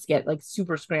notes get like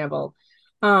super scrambled.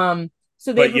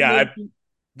 So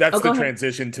that's the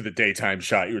transition to the daytime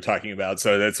shot you were talking about.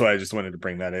 So that's why I just wanted to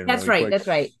bring that in. That's right. That's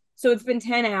right. So it's been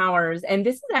 10 hours, and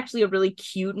this is actually a really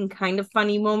cute and kind of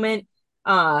funny moment.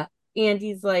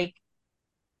 Andy's like,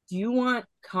 do you want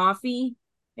coffee?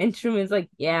 And Truman's like,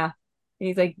 yeah. And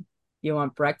he's like, you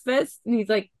want breakfast? And he's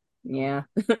like, yeah.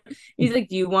 He's like,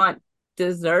 do you want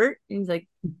dessert? And he's like,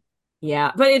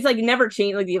 yeah. But it's like never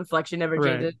changed, like the inflection never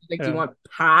changes. Like, do you want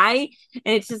pie?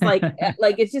 And it's just like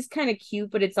like it's just kind of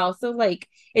cute, but it's also like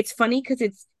it's funny because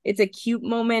it's a cute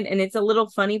moment and it's a little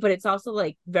funny, but it's also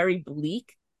like very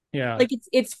bleak. Yeah. Like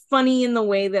it's funny in the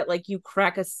way that like you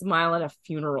crack a smile at a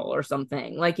funeral or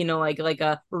something. Like, like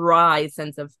a wry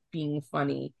sense of being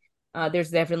funny. There's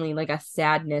definitely like a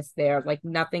sadness there. Like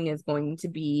nothing is going to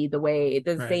be the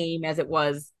same as it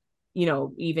was,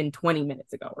 even 20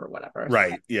 minutes ago or whatever.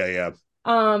 Right. Yeah.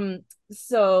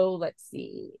 So let's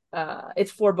see.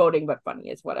 It's foreboding but funny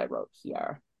is what I wrote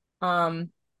here.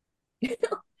 From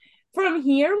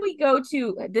here we go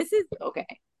to this is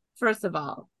okay. First of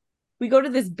all, we go to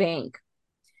this bank.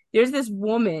 There's this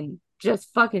woman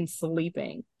just fucking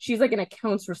sleeping. She's like an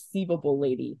accounts receivable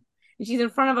lady. And she's in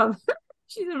front of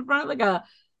like a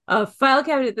file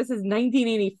cabinet. This is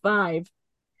 1985.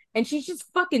 And she's just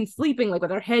fucking sleeping like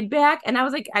with her head back. And I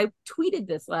was like, I tweeted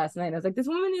this last night. I was like, this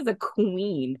woman is a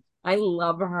queen. I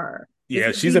love her.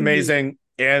 Yeah, she's amazing.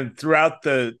 And throughout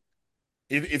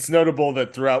it's notable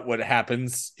that throughout what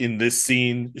happens in this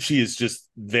scene, she is just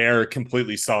there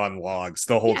completely sawing logs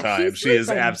the whole time. She is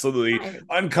absolutely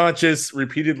unconscious,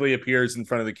 repeatedly appears in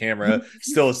front of the camera,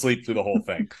 still asleep through the whole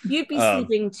thing. You'd be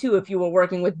sleeping too if you were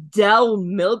working with Del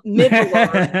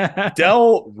Midler.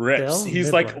 Del rips.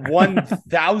 He's like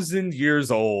 1,000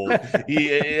 years old.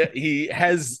 He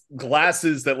has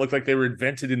glasses that look like they were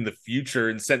invented in the future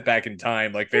and sent back in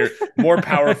time. Like they're more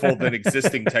powerful than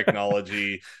existing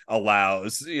technology allows.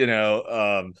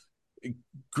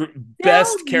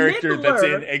 Best character that's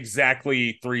in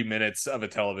exactly 3 minutes of a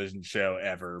television show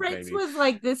ever. Fritz was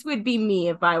like, this would be me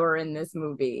if I were in this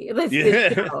movie.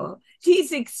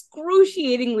 He's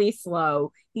excruciatingly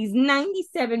slow. He's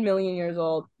 97 million years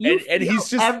old. And he's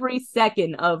just every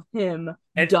second of him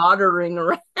doddering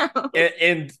around.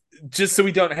 And just so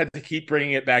we don't have to keep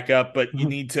bringing it back up, but you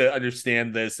need to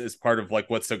understand this as part of like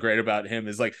what's so great about him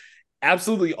is like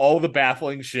absolutely all the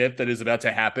baffling shit that is about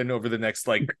to happen over the next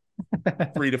like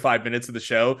 3 to 5 minutes of the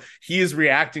show, he is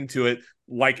reacting to it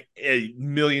like a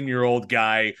million-year-old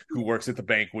guy who works at the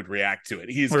bank would react to it.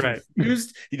 He's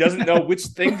confused. He doesn't know which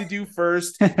thing to do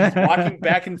first. He's walking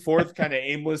back and forth kind of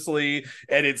aimlessly,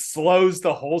 and it slows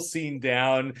the whole scene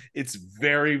down. It's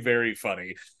very, very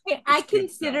funny. I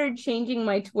considered changing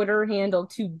my Twitter handle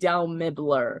to Del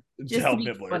Mibler just to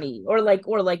be funny, or like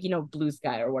Blue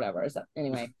Sky or whatever. So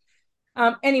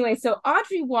anyway, so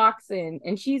Audrey walks in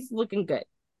and she's looking good.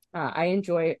 I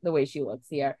enjoy the way she looks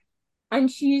here. And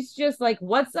she's just like,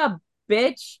 what's up,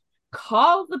 bitch?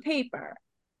 Call the paper.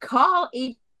 Call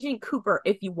Agent Cooper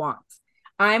if you want.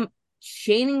 I'm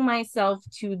chaining myself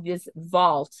to this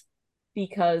vault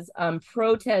because I'm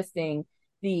protesting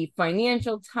the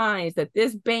financial ties that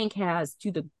this bank has to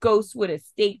the Ghostwood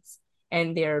estates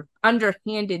and their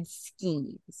underhanded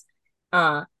schemes.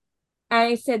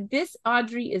 I said, this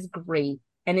Audrey is great,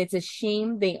 and it's a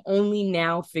shame they only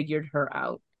now figured her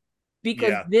out.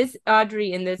 Because this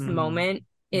Audrey in this moment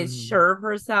is sure of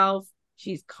herself.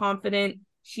 She's confident.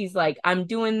 She's like, I'm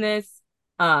doing this.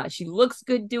 She looks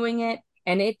good doing it.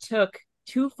 And it took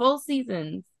 2 full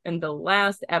seasons and the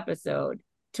last episode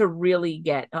to really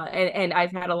get and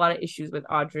I've had a lot of issues with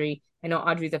Audrey. I know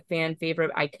Audrey's a fan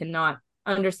favorite. I cannot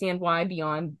understand why,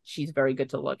 beyond she's very good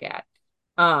to look at.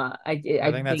 I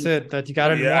think that's it. That you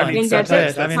got it in Yeah, one. I mean, That's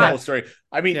that's it. I mean, the whole story.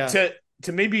 I mean, yeah.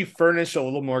 to maybe furnish a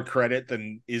little more credit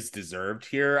than is deserved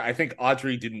here, I think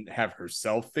Audrey didn't have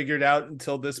herself figured out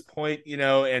until this point, you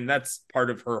know, and that's part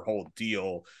of her whole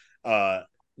deal.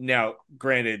 Now,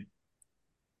 granted,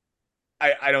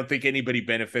 I don't think anybody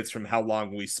benefits from how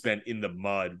long we spent in the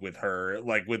mud with her,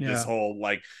 like with this whole,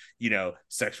 like, you know,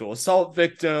 sexual assault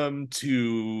victim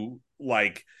to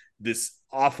like this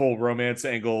awful romance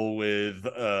angle with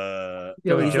fucking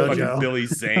Billy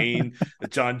Zane,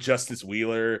 John Justice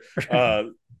Wheeler,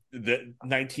 the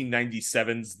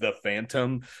 1997's The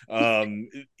Phantom.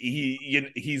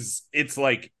 He's it's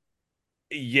like,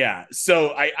 yeah.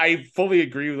 So I fully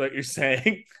agree with what you're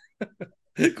saying.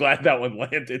 Glad that one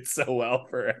landed so well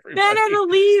for everybody. Ben had to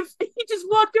leave. He just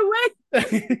walked away.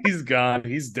 He's gone.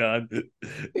 He's done.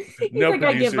 He's No like,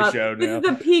 I give producer up. show This now. is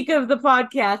the peak of the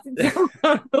podcast.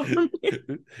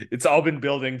 It's all been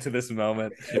building to this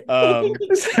moment.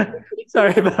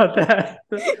 Sorry about that.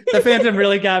 The Phantom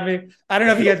really got me. I don't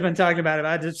know if you guys have been talking about it.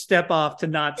 I had to step off to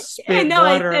not spit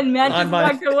water I said, Matt on just my.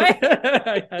 walked away.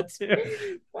 I had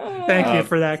to. Thank you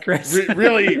for that, Chris.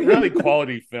 Really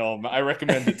quality film. I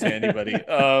recommend it to anybody.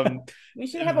 We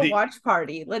should have a watch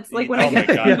party. Let's like when oh I my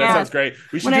get god, that sounds great.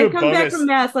 We should do a bonus. When I come back from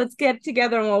Mass, let's get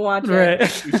together and we'll watch right.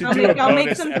 it. We should do a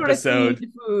bonus episode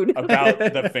food. about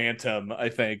the Phantom. I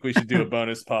think we should do a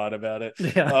bonus pod about it.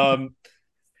 Yeah.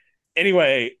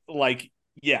 Anyway, like,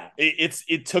 yeah,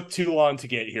 it took too long to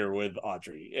get here with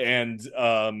Audrey, and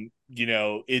you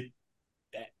know, it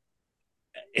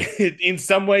in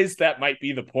some ways that might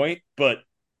be the point, but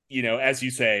you know, as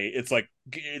you say, it's like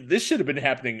this should have been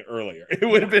happening earlier. It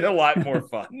would have been a lot more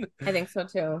fun. I think so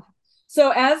too.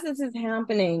 So as this is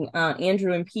happening,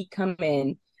 Andrew and Pete come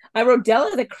in. I wrote Del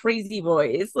has a crazy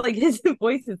voice. Like his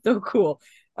voice is so cool.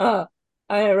 I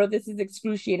wrote this is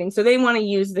excruciating. So they want to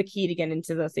use the key to get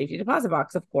into the safety deposit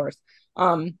box, of course.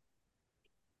 And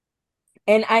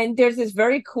there's this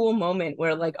very cool moment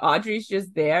where like Audrey's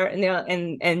just there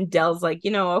and Del's like,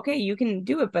 you know, okay, you can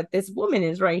do it, but this woman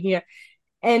is right here.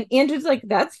 And Andrew's like,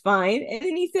 that's fine. And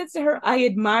then he says to her, I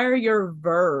admire your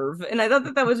verve. And I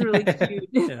thought that was really cute.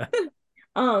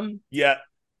 Yeah.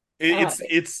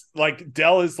 It's like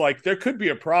Del is like, there could be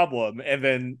a problem. And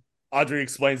then Audrey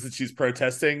explains that she's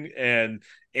protesting. And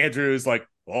Andrew is like,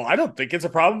 well, I don't think it's a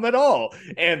problem at all.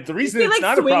 And the reason it's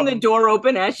not a problem, the door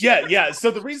open as she yeah. So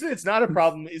the reason it's not a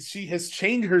problem is she has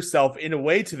chained herself in a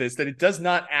way to this that it does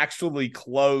not actually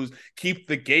keep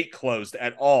the gate closed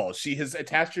at all. She has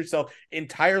attached herself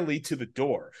entirely to the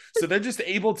door. So they're just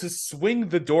able to swing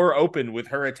the door open with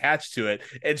her attached to it,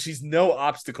 and she's no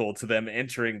obstacle to them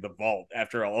entering the vault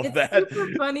after all of that.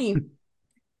 Super funny.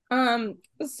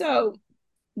 So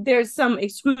there's some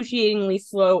excruciatingly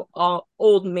slow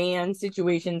old man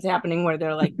situations happening where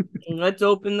they're like, let's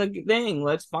open the thing.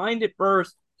 Let's find it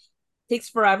first. Takes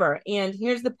forever. And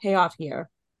here's the payoff here.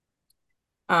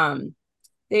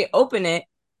 They open it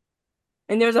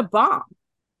and there's a bomb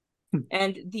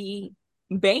and the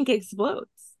bank explodes,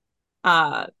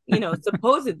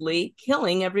 supposedly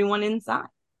killing everyone inside.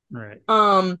 Right.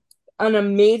 An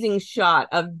amazing shot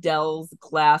of Del's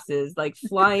glasses like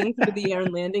flying through the air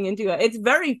and landing into it. It's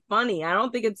very funny. I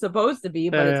don't think it's supposed to be,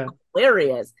 but it's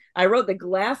hilarious. I wrote the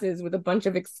glasses with a bunch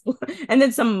of and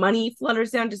then some money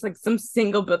flutters down, just like some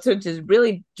single bill to just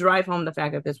really drive home the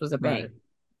fact that this was a bank. Right.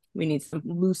 We need some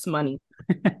loose money.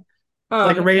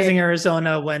 Like Raising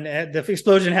Arizona when the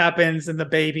explosion happens and the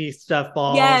baby stuff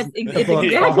falls. Yes,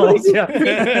 exactly. Falls.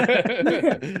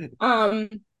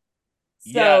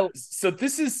 So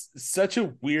this is such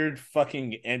a weird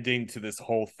fucking ending to this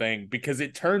whole thing because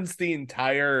it turns the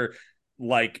entire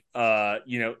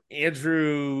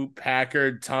Andrew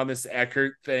Packard, Thomas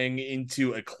Eckert thing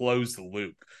into a closed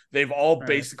loop. They've all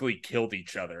basically killed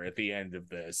each other at the end of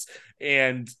this.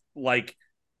 And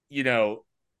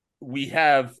we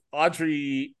have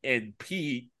Audrey and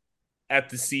Pete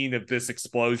at the scene of this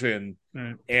explosion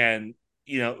and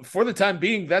for the time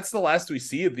being, that's the last we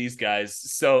see of these guys.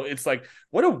 So it's like,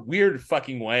 what a weird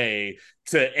fucking way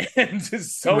to end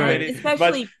so many.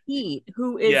 Especially Pete,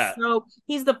 who is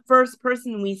he's the first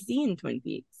person we see in Twin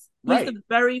Peaks. He's the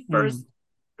very first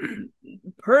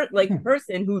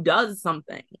person who does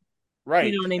something. Right.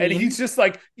 You know what I mean? And he's just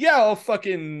like, I'll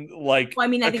fucking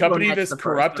accompany this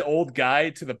corrupt old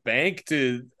guy to the bank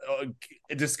to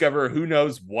discover who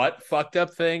knows what fucked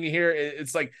up thing here.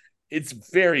 It's like, it's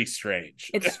very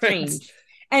strange. It's strange.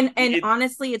 And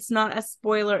honestly, it's not a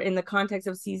spoiler in the context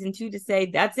of season 2 to say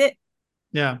that's it.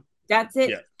 Yeah. That's it.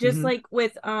 Yeah. Just like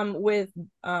with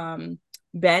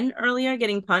Ben earlier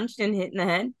getting punched and hit in the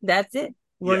head. That's it.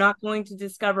 We're not going to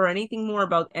discover anything more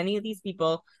about any of these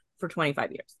people for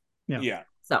 25 years. Yeah.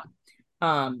 So,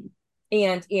 and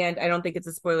I don't think it's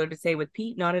a spoiler to say with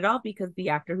Pete, not at all, because the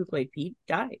actor who played Pete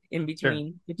died in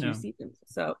between the two seasons.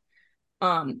 So,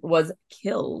 was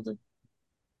killed.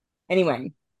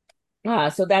 Anyway,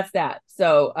 so that's that.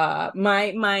 So,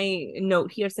 my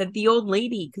note here said the old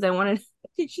lady, because I wanted,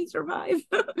 did she survive?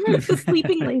 The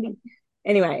sleeping lady.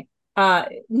 Anyway, now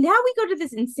we go to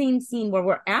this insane scene where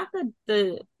we're at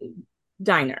the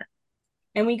diner,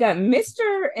 and we got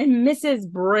Mr. and Mrs.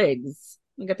 Briggs.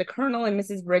 We got the Colonel and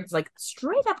Mrs. Briggs, like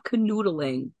straight up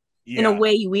canoodling in a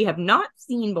way we have not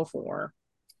seen before.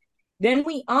 Then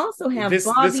we also have this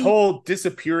Bobby. This whole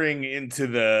disappearing into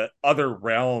the other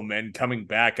realm and coming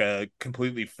back a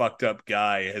completely fucked up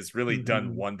guy has really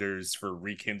done wonders for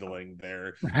rekindling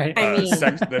their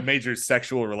the major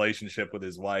sexual relationship with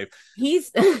his wife.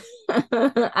 He's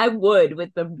I would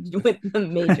with the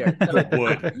major.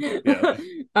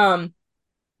 Yeah.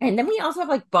 And then we also have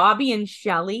like Bobby and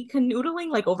Shelly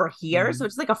canoodling like over here. So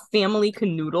it's like a family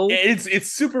canoodle.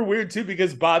 It's super weird too,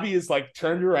 because Bobby is like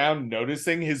turned around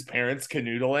noticing his parents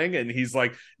canoodling, and he's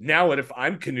like, now what if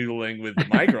I'm canoodling with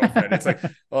my girlfriend? It's like,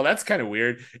 well, that's kind of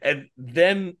weird. And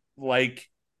then like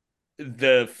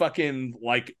the fucking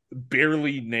like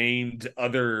barely named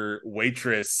other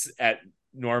waitress at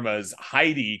Norma's,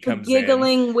 Heidi, comes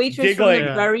giggling waitress from the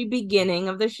yeah. very beginning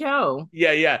of the show.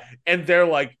 Yeah. And they're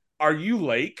like, are you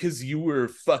late because you were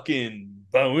fucking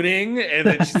boning? And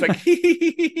then she's like,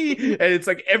 and it's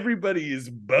like everybody is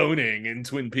boning in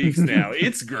Twin Peaks now.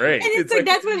 It's great. And it's like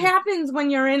that's what happens when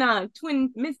you're in a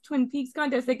Miss Twin Peaks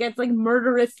contest that gets like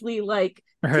murderously like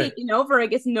taken over. I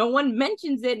guess no one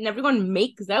mentions it and everyone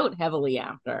makes out heavily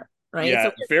after, right? Yeah,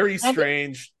 so, very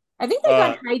strange. I think they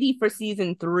got Heidi for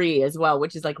season 3 as well,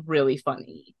 which is like really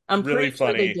funny. I'm really pretty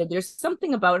sure they did. There's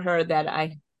something about her that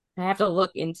I have to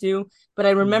look into, but I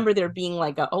remember there being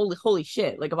like a holy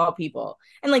shit, like of all people.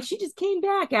 And like she just came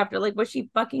back after, like, was she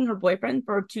fucking her boyfriend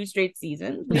for 2 straight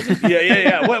seasons?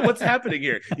 Yeah. What's happening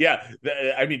here? Yeah,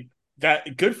 I mean,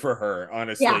 that good for her,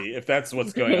 honestly, if that's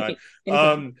what's going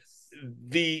on.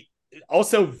 The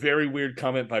also very weird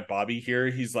comment by Bobby here.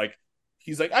 He's like,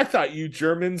 I thought you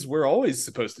Germans were always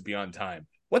supposed to be on time.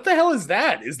 What the hell is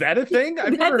that? Is that a thing?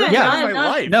 I've never heard that in my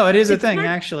life. No, it is a thing,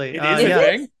 actually. It is a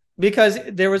thing? Because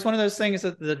there was one of those things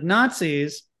that the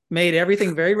Nazis made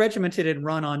everything very regimented and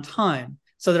run on time.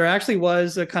 So there actually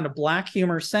was a kind of black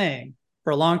humor saying for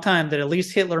a long time that at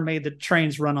least Hitler made the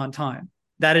trains run on time.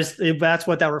 That's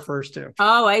what that refers to.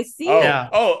 Oh, I see.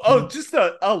 Just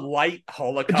a light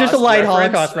Holocaust. Just a light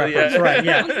Holocaust reference, right?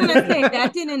 Yeah. I was gonna say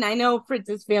that didn't. I know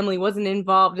Fritz's family wasn't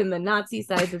involved in the Nazi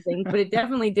side of things, but it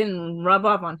definitely didn't rub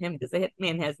off on him because the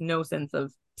hitman has no sense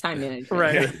of time management.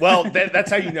 Right. Yeah. Well, that's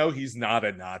how you know he's not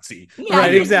a Nazi. Yeah,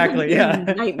 right. Exactly. Yeah.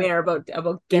 Nightmare about.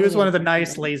 He was one of the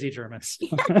nice, lazy Germans.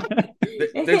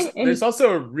 There's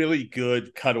also a really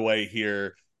good cutaway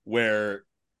here where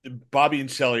Bobby and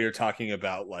Shelly are talking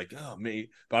about like, oh,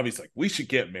 Bobby's like, we should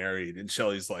get married, and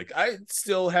Shelly's like, I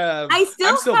still have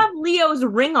Leo's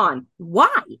ring on.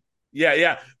 Why?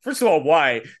 Yeah. First of all,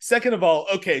 why? Second of all,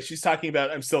 okay, she's talking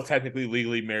about I'm still technically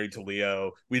legally married to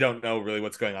Leo. We don't know really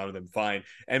what's going on with him. Fine.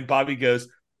 And Bobby goes,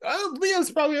 oh,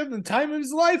 Leo's probably having the time of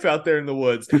his life out there in the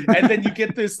woods. And then you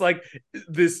get this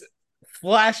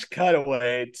flash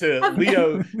cutaway to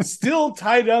Leo still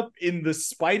tied up in the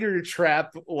spider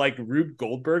trap like Rube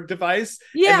Goldberg device,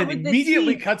 and then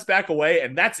immediately cuts back away,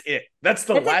 and that's it. That's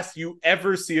the last you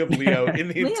ever see of Leo in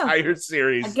the entire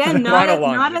series. Again, not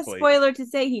a spoiler to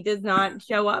say he does not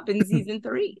show up in season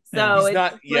 3. So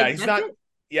he's not.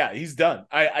 Yeah, he's done.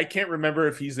 I can't remember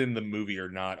if he's in the movie or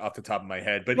not off the top of my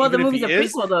head. But the movie's a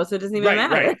prequel though, so it doesn't even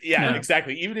matter. Right. Yeah,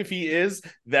 exactly. Even if he is,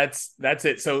 that's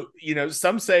it. So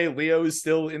some say Leo is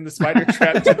still in the spider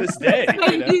trap to this day.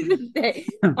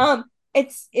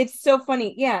 It's so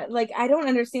funny. Yeah, like I don't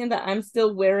understand that I'm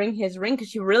still wearing his ring because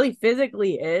she really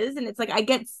physically is, and it's like I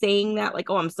get saying that like,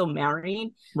 oh, I'm still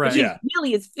married, right? But she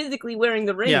really is physically wearing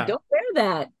the ring. Yeah. Don't wear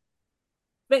that.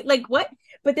 But like what?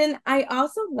 But then I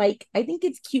also I think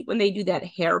it's cute when they do that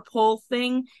hair pull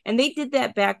thing. And they did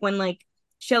that back when like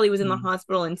Shelly was in the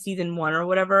hospital in season 1 or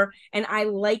whatever. And I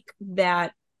like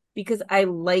that because I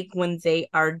like when they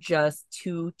are just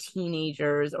 2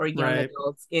 teenagers or young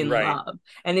adults in love.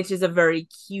 And it's just a very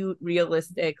cute,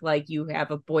 realistic, like you have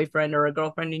a boyfriend or a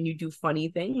girlfriend and you do funny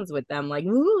things with them. Like,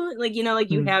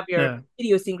 you have your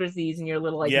idiosyncrasies and your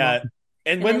little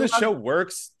And And I when the love, show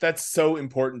works, that's so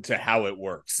important to how it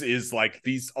works. Is like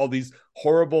all these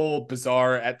horrible,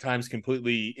 bizarre, at times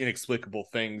completely inexplicable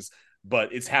things,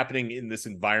 but it's happening in this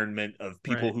environment of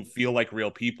people who feel like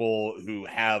real people, who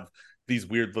have these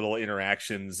weird little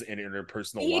interactions and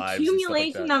interpersonal the lives and stuff like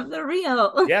accumulation that. of the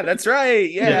real. Yeah, that's right.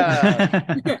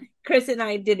 Yeah. Chris and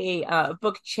I did a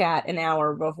book chat an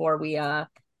hour before we met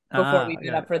Got up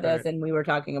it. for this, Right. and we were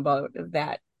talking about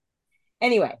that.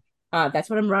 Anyway, that's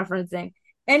what I'm referencing.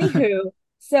 Anywho,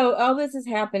 so all this is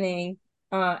happening,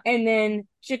 and then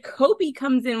Jacoby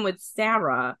comes in with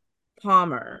Sarah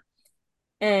Palmer,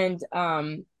 and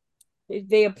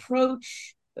they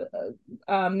approach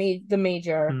the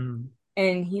major, Mm.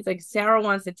 and he's like, Sarah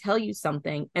wants to tell you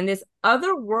something, and this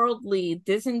otherworldly,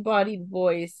 disembodied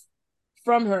voice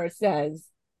from her says,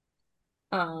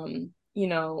 I'm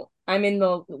in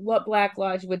the Black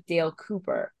Lodge with Dale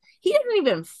Cooper. He doesn't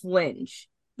even flinch.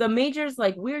 The major's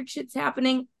like, weird shit's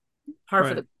happening. Par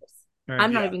for the course. Right.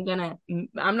 I'm not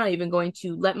even going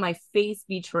to let my face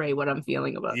betray what I'm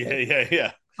feeling about this.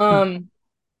 Yeah.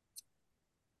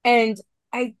 And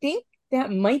I think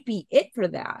that might be it for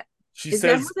that. She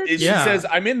says,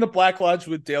 I'm in the Black Lodge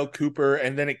with Dale Cooper,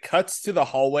 and then it cuts to the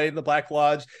hallway in the Black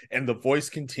Lodge, and the voice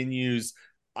continues,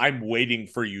 I'm waiting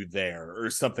for you there, or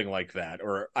something like that,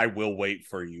 or I will wait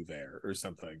for you there, or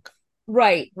something.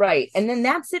 Right. And then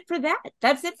that's it for that.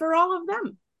 That's it for all of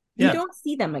them. You don't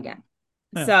see them again.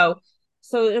 Yeah.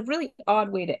 So a really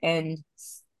odd way to end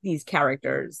these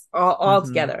characters all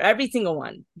together. Every single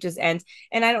one just ends.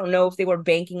 And I don't know if they were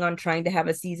banking on trying to have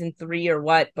a season 3 or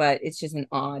what, but it's just an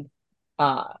odd.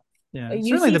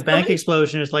 Certainly the bank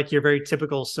explosion is like your very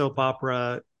typical soap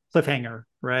opera cliffhanger,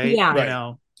 right?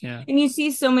 Yeah. Yeah. And you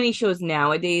see so many shows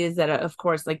nowadays that, of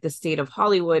course, like the state of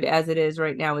Hollywood as it is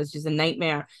right now is just a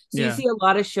nightmare. So you see a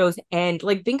lot of shows end.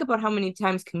 Like, think about how many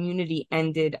times Community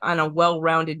ended on a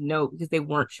well-rounded note because they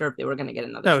weren't sure if they were going to get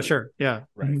another season. Sure. Yeah.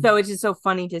 Right. So it's just so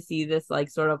funny to see this, like,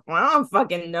 sort of, I don't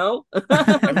fucking know.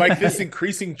 And like this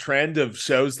increasing trend of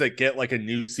shows that get like a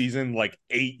new season like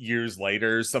 8 years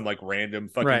later, some like random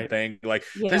fucking thing. Like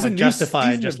there's a new Justified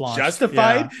season just of launched.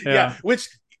 Justified. Yeah. Which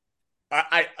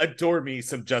I adore me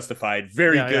some Justified.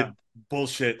 Very good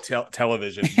bullshit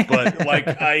television. But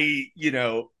like why?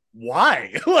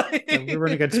 We were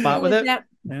in a good spot with it.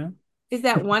 Is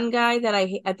that one guy that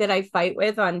I fight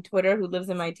with on Twitter who lives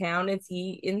in my town? Is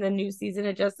he in the new season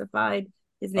of Justified?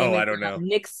 His name is I don't know.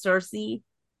 Nick Cersei.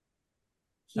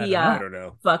 He I don't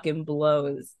know. Fucking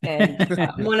blows.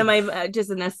 And one of my just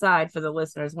an aside for the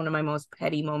listeners, one of my most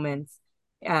petty moments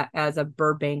as a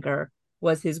Burbanker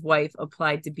was his wife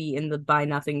applied to be in the Buy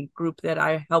Nothing group that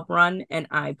I help run, and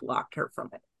I blocked her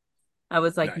from it. I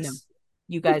was like, nice. No,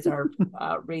 you guys are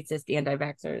racist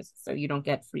anti-vaxxers, so you don't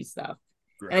get free stuff.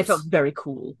 Gross. And I felt very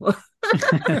cool. So,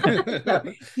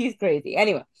 he's crazy.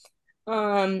 Anyway,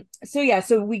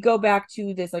 so we go back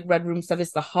to this like red room stuff.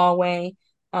 It's the hallway.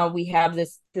 We have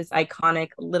this iconic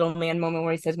little man moment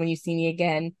where he says, when you see me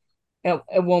again, it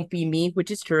won't be me, which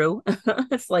is true.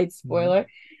 A slight spoiler.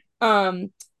 Mm-hmm.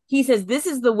 He says, this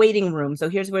is the waiting room. So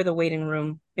here's where the waiting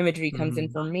room imagery comes in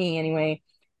for me anyway.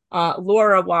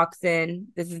 Laura walks in.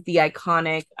 This is the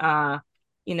iconic, I'll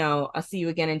see you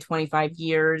again in 25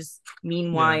 years.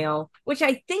 Meanwhile, which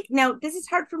I think now this is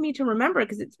hard for me to remember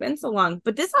because it's been so long,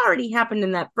 but this already happened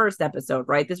in that first episode,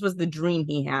 right? This was the dream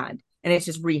he had. And it's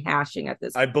just rehashing at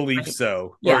this point. I believe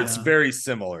so. Yeah. Or it's very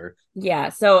similar. Yeah.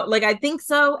 So like, I think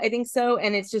so. And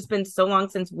it's just been so long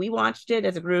since we watched it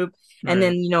as a group. And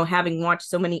then, having watched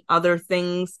so many other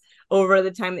things over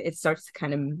the time, it starts to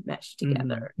kind of mesh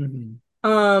together.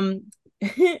 They're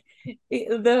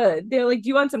like, do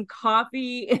you want some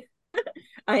coffee?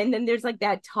 And then there's like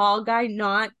that tall guy,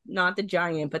 not the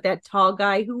giant, but that tall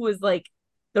guy who was like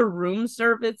the room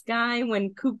service guy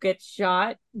when Coop gets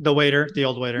shot. The old waiter. Yeah,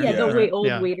 the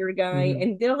old waiter guy.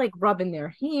 And they're like rubbing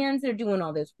their hands. They're doing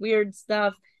all this weird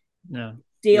stuff. Yeah.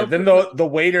 Then the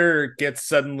waiter gets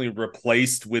suddenly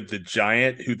replaced with the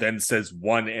giant, who then says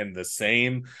one and the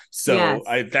same. So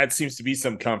that seems to be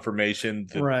some confirmation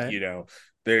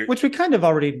that, which we kind of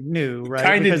already knew,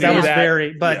 right? Because that was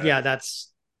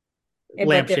that's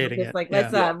lampshading it. Like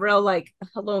that's real, like,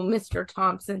 hello, Mr.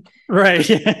 Thompson, right?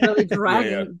 Really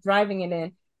driving it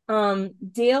in.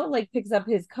 Dale like picks up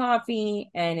his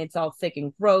coffee and it's all thick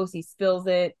and gross. He spills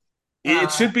it.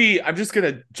 It should be. I'm just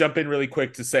gonna jump in really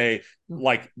quick to say,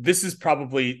 like, this is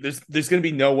probably there's gonna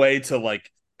be no way to like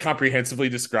comprehensively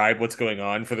describe what's going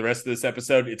on for the rest of this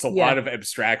episode. It's a lot of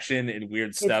abstraction and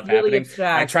weird stuff happening.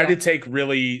 I tried to take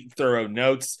really thorough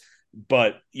notes,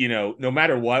 but no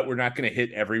matter what, we're not going to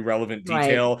hit every relevant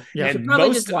detail. And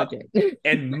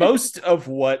most of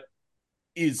what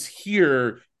is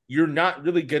here, you're not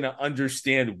really going to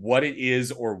understand what it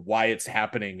is or why it's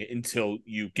happening until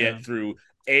you get through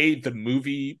the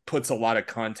movie puts a lot of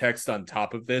context on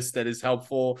top of this that is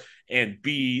helpful, and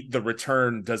B, the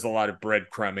return does a lot of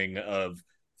breadcrumbing of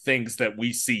things that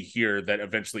we see here that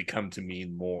eventually come to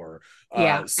mean more.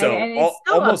 Yeah, So and it's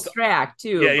still almost, abstract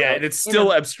too, yeah, but and it's in a still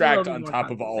little abstract bit on more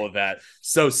top of all concrete. of that.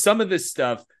 So some of this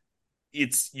stuff,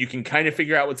 you can kind of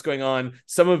figure out what's going on.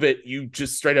 Some of it you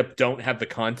just straight up don't have the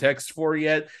context for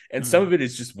yet, and some of it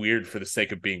is just weird for the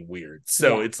sake of being weird.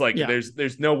 So it's like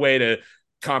there's no way to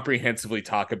comprehensively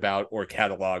talk about or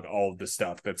catalog all of the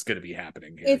stuff that's going to be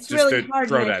happening here. It's Just really to hard, and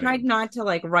throw I that tried in. not to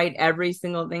like write every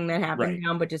single thing that happened Right.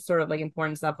 down, but just sort of like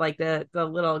important stuff. Like the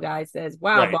little guy says,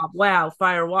 "Wow, Right. Bob, wow,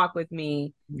 fire, walk with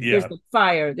me." There's Yeah. the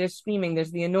fire, there's screaming, there's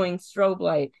the annoying strobe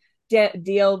light.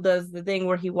 Dale does the thing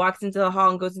where he walks into the hall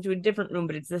and goes into a different room,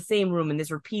 but it's the same room, and this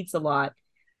repeats a lot.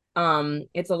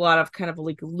 It's a lot of kind of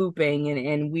like looping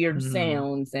and weird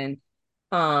sounds, and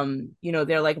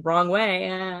they're like wrong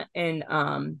way, and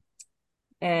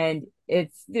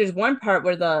there's one part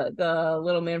where the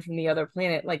little man from the other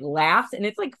planet like laughs, and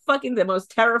it's like fucking the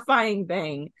most terrifying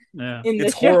thing in the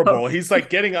It's show. horrible. He's like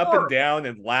It's getting up and horrible. down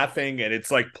and laughing, and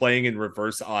it's like playing in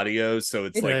reverse audio, so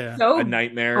it's It's like a so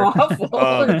nightmare. awful.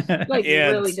 Like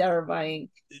And really terrifying.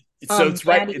 so it's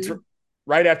Maddie.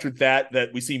 right after that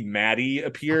we see Maddie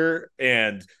appear,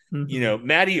 and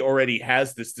Maddie already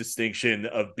has this distinction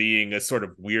of being a sort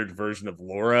of weird version of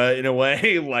Laura in a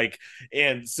way. Like,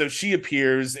 and so she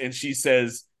appears and she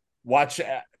says, watch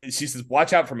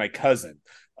out for my cousin.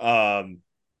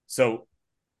 So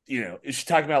is she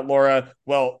talking about Laura?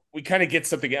 Well, we kind of get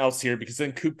something else here, because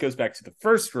then Coop goes back to the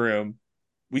first room.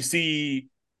 We see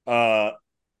uh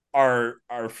our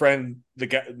friend,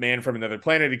 man from another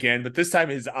planet again, but this time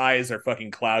his eyes are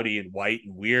fucking cloudy and white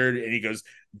and weird, and he goes,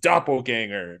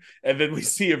 doppelganger. And then we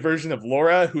see a version of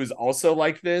Laura who is also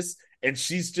like this, and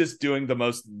she's just doing the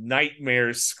most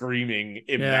nightmare screaming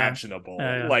imaginable,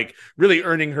 like really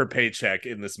earning her paycheck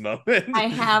in this moment. I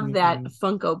have that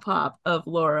Funko Pop of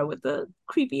Laura with the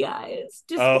creepy eyes.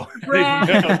 Just Oh, I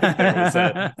didn't know that there was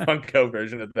a Funko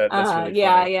version of that. That's really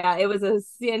yeah, funny. yeah. It was a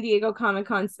San Diego Comic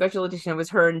Con special edition. It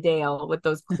was her and Dale with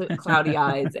those cloudy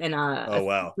eyes, and Oh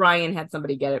wow. Brian had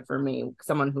somebody get it for me,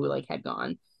 someone who like had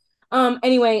gone.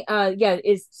 Anyway, yeah,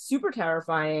 it's super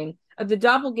terrifying. The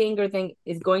doppelganger thing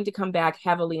is going to come back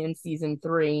heavily in season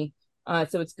 3.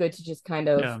 So it's good to just kind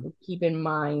of keep in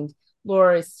mind.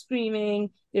 Laura is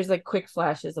screaming. There's like quick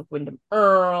flashes of Wyndham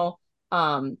Earl.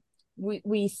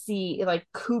 We see like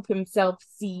Coop himself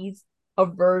sees a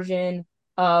version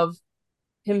of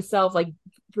himself, like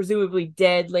presumably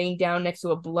dead, laying down next to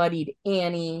a bloodied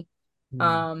Annie.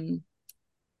 Um,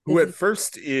 Who at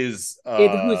first is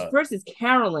who's first is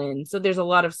Carolyn. So there's a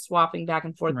lot of swapping back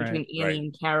and forth between Annie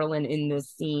and Carolyn in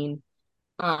this scene.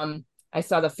 I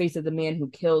saw the face of the man who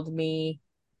killed me,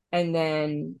 and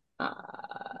then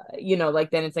like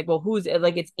then it's like, well, who's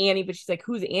like, it's Annie, but she's like,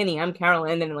 who's Annie? I'm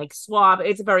Carolyn, and then like swap.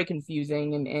 It's very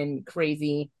confusing and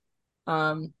crazy.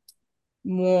 Um,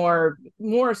 more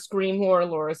scream horror,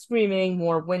 Laura screaming,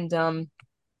 more Wyndham.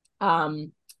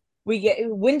 We get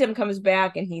Wyndham comes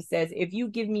back and he says, if you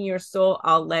give me your soul,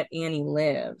 I'll let Annie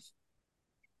live.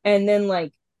 And then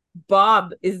like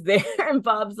Bob is there and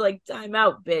Bob's like, time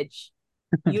out, bitch.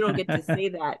 You don't get to say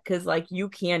that, because like you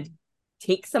can't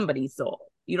take somebody's soul.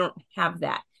 You don't have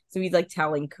that. So he's like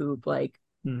telling Coop, like,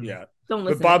 yeah. Don't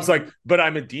listen. But Bob's like, but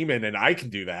I'm a demon and I can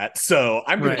do that. So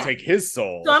I'm gonna take his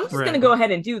soul. So I'm just gonna go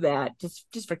ahead and do that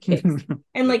just for kicks.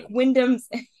 And like Wyndham's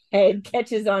head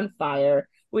catches on fire,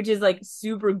 which is like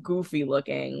super goofy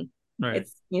looking.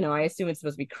 It's I assume it's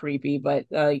supposed to be creepy, but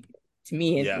like to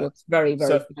me it looks very,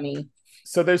 very funny.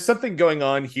 So there's something going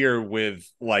on here with,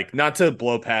 like, not to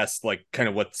blow past like kind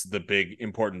of what's the big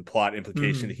important plot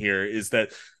implication here, is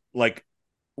that like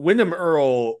Wyndham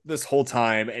Earl this whole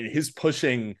time, and his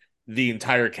pushing the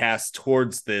entire cast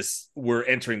towards this, we're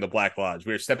entering the Black Lodge,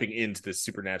 we're stepping into this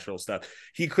supernatural stuff.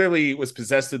 He clearly was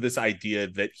possessed of this idea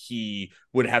that he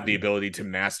would have the ability to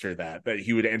master that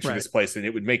he would enter this place and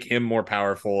it would make him more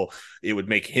powerful. It would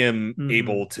make him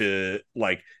able to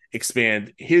like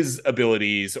expand his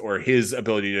abilities or his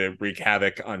ability to wreak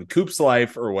havoc on Coop's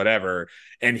life or whatever.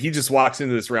 And he just walks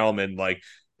into this realm and like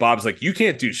Bob's like, you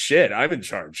can't do shit, I'm in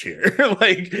charge here.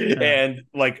 And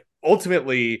like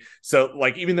ultimately, so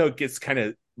like even though it gets kind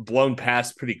of blown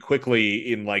past pretty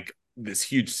quickly in like this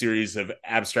huge series of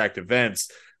abstract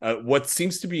events, what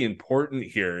seems to be important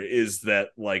here is that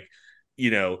like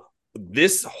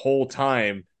this whole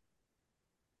time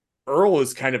Earl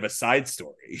is kind of a side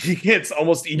story. He gets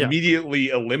almost immediately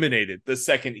eliminated the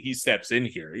second he steps in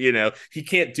here. He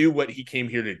can't do what he came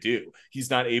here to do. He's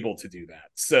not able to do that.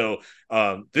 So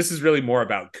this is really more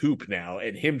about Coop now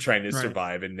and him trying to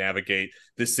survive and navigate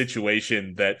this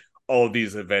situation that all of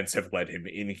these events have led him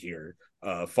in here,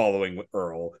 following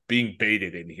Earl being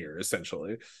baited in here,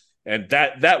 essentially. And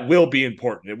that will be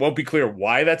important. It won't be clear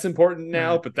why that's important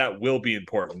now, but that will be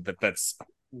important, that's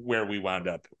where we wound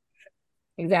up.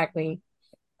 Exactly.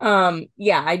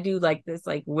 Yeah, I do like this,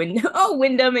 like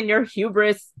Wyndham and your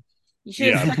hubris. You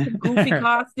should have stuck to goofy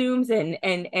costumes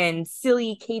and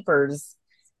silly capers.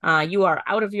 You are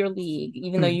out of your league,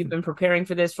 even though you've been preparing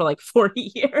for this for like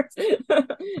 40 years.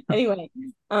 Anyway,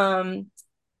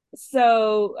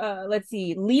 so let's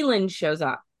see. Leland shows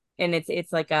up, and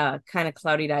it's like a kind of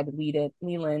cloudy-eyed Leland,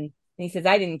 and he says,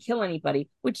 "I didn't kill anybody,"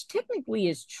 which technically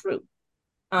is true.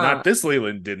 Not this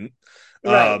Leland didn't.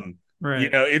 Right.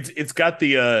 Right. It's got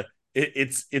the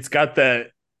it's got the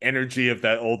energy of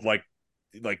that old like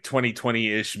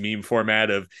 2020-ish meme format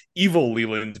of evil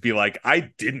Leland to be like, I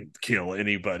didn't kill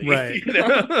anybody. Right.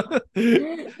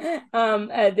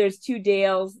 There's two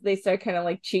Dales. They start kind of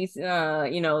like chasing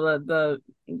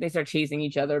they start chasing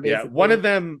each other, basically.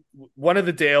 Yeah, one of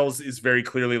the Dales is very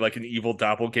clearly like an evil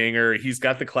doppelganger. He's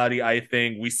got the cloudy eye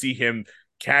thing. We see him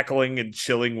cackling and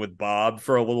chilling with Bob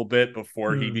for a little bit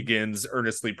before he begins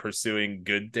earnestly pursuing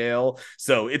good Dale.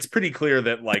 So it's pretty clear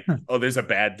that like, there's a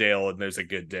bad Dale and there's a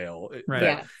good Dale.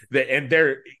 Right. And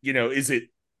there, is it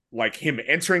like him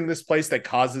entering this place that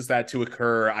causes that to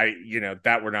occur?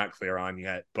 That we're not clear on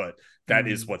yet, but that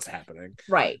is what's happening.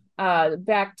 Right.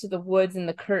 Back to the woods and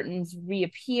the curtains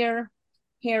reappear.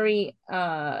 Harry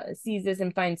sees this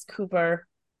and finds Cooper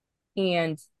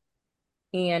and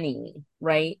Annie,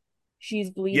 right?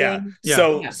 She's bleeding.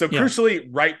 So crucially,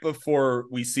 right before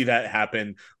we see that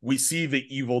happen, we see the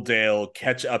evil Dale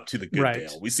catch up to the good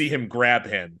Dale. We see him grab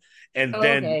him, and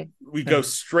then we go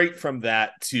straight from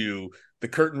that to the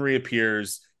curtain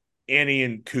reappears. Annie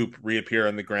and Coop reappear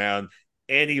on the ground.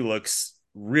 Annie looks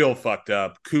real fucked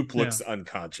up. Coop looks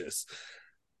unconscious.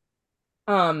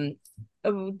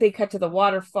 They cut to the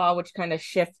waterfall, which kind of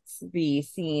shifts the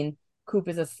scene. Coop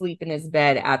is asleep in his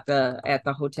bed at the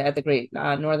hotel at the Great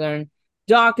Northern.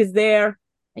 Doc is there.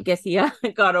 I guess he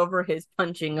got over his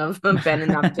punching of Ben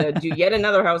enough to do yet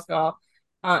another house call.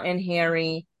 And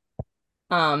Harry,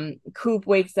 Coop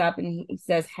wakes up and he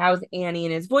says, "How's Annie?"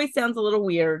 And his voice sounds a little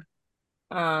weird.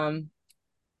 And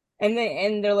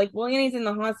they're like, "Well, Annie's in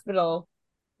the hospital,"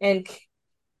 and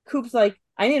Coop's like,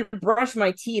 "I need to brush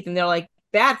my teeth," and they're like,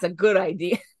 "That's a good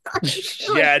idea."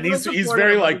 And he's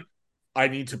very like, I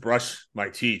need to brush my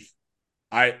teeth.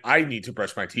 I need to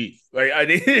brush my teeth. Like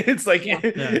it's like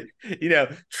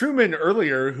Truman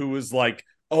earlier, who was like,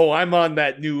 "Oh, I'm on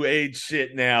that new age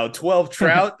shit now. 12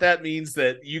 trout. That means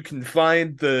that you can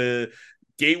find the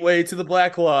gateway to the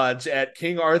Black Lodge at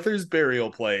King Arthur's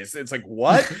burial place." It's like,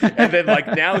 what? And then like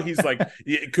now he's like,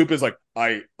 Coop is like,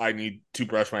 I need to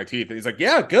brush my teeth, and he's like,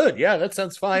 yeah, good, yeah, that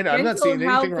sounds fine. I'm not seeing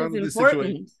anything wrong with this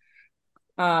situation.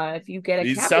 If you get a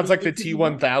he sounds like the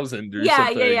T-1000 or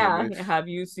something. Yeah. Have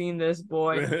you seen this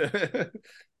boy?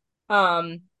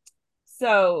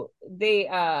 So they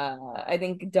I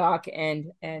think Doc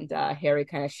and Harry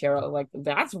kind of share like,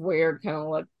 that's weird kind of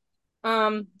look.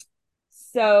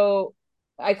 So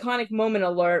iconic moment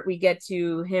alert, we get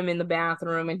to him in the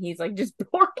bathroom and he's like just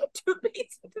pouring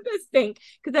toothpaste into this thing,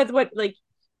 because that's what like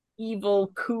evil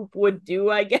Coop would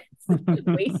do, I guess.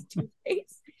 Waste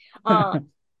toothpaste.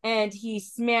 And he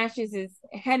smashes his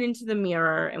head into the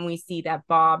mirror, and we see that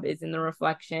Bob is in the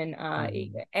reflection.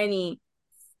 Any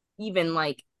even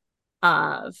like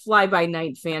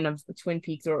fly-by-night fan of Twin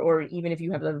Peaks, or even if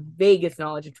you have the vaguest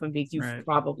knowledge of Twin Peaks, you've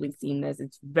probably seen this.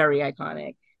 It's very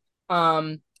iconic.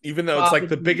 Even though it's like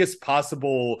the biggest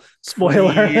possible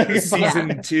spoiler season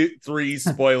 2-3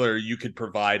 spoiler you could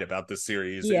provide about the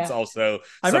series. It's also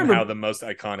somehow the most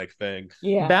iconic thing.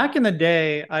 Back in the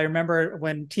day, I remember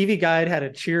when TV Guide had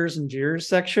a Cheers and Jeers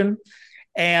section,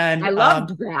 and I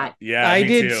loved that. I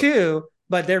did too.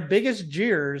 But their biggest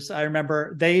jeers, I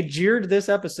remember, they jeered this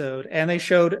episode and they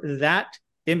showed that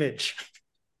image.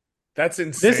 That's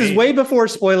insane. This is way before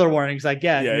spoiler warnings, I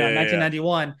get,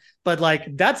 1991. But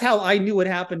like, that's how I knew what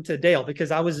happened to Dale,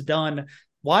 because I was done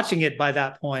watching it by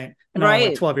that point, and I'm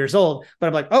like 12 years old. But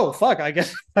I'm like, oh fuck, I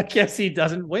guess he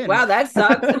doesn't win. Wow, that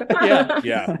sucks.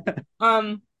 Yeah.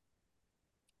 And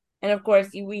of course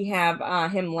we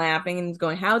have him laughing and he's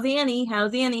going, "How's Annie?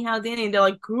 How's Annie? How's Annie?" And they're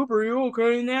like, "Cooper, are you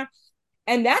okay in there?"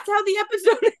 And that's how the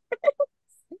episode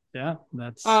Yeah,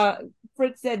 that's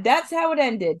Fritz said that's how it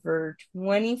ended for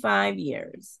 25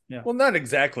 years. Yeah. Well, not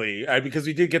exactly, because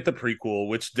we did get the prequel,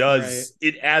 which does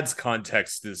it adds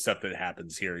context to the stuff that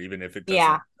happens here, even if it doesn't.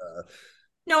 Yeah.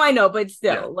 No, I know, but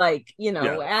still, Yeah. like,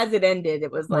 as it ended,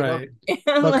 it was like, right. okay.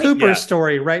 But like, Cooper's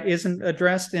story, right, isn't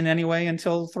addressed in any way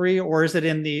until 3, or is it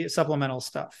in the supplemental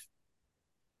stuff?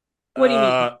 What do you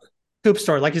mean? Coop's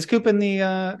story, like, is Coop in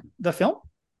the film?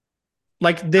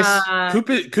 Like this?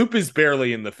 Coop is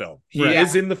barely in the film. He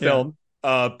is in the film,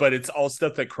 but it's all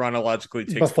stuff that chronologically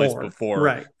takes place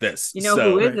before this. You know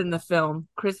who is in the film?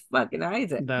 Chris fucking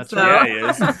Isaac. That's right.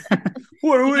 Yeah, he is.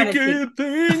 What a wicked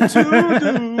thing to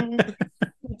do.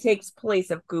 He takes place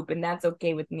of Coop, and that's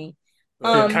okay with me.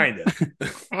 Kind of.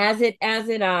 As it ends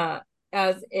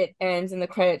and the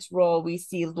credits roll, we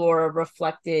see Laura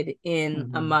reflected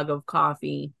in a mug of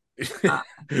coffee.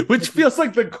 Which feels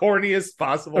like the corniest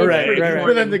possible way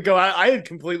for them to go out. I had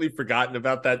completely forgotten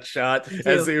about that shot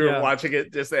as they were watching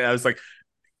it. I was like,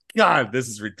 God, this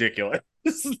is ridiculous.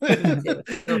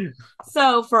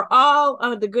 So for all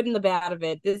of the good and the bad of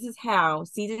it, this is how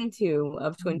season 2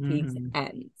 of Twin Peaks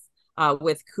ends,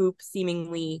 with Coop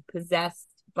seemingly possessed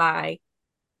by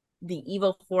the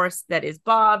evil force that is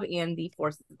Bob and the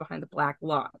forces behind the Black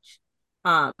Lodge.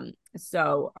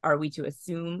 So are we to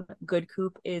assume good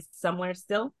Coop is somewhere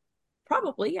still?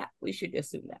 Probably, yeah, we should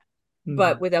assume that.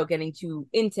 But without getting too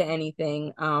into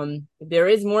anything, there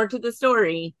is more to the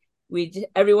story.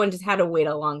 Everyone just had to wait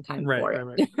a long time for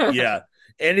it. Right. Yeah.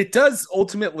 And it does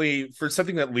ultimately, for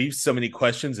something that leaves so many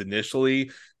questions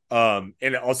initially,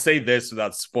 and I'll say this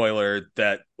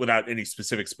without any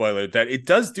specific spoiler, that it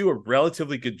does do a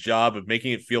relatively good job of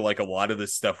making it feel like a lot of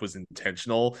this stuff was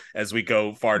intentional as we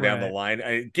go far down the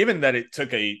line. Given that it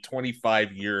took a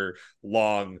 25-year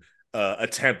long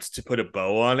attempt to put a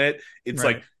bow on it, it's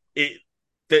like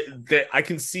that I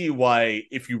can see why,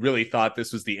 if you really thought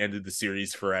this was the end of the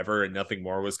series forever and nothing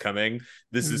more was coming,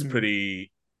 this is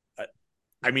pretty.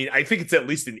 I mean, I think it's at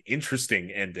least an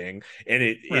interesting ending, and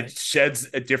it sheds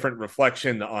a different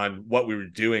reflection on what we were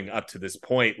doing up to this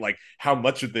point. Like how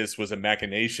much of this was a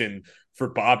machination for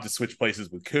Bob to switch places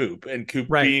with Coop, and Coop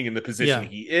being in the position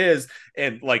he is.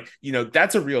 And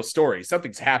that's a real story.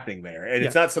 Something's happening there. And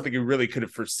it's not something you really could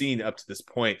have foreseen up to this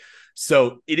point.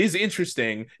 So it is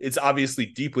interesting. It's obviously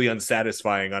deeply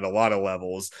unsatisfying on a lot of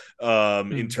levels,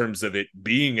 in terms of it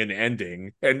being an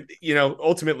ending. And,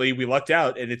 ultimately we lucked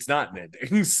out and it's not an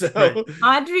ending. So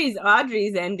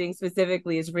Audrey's ending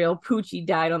specifically is real. Poochie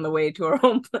died on the way to her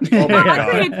home place.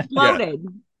 Audrey exploded.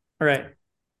 Right.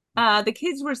 The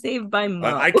kids were saved by Mo.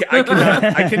 I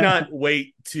cannot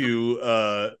wait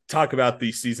to talk about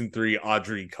the season 3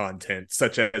 Audrey content,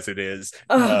 such as it is.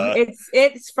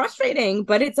 It's frustrating,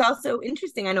 but it's also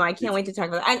interesting. I know. I can't wait to talk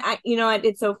about it. And you know what?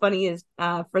 It's so funny is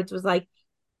Fritz was like,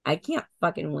 I can't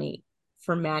fucking wait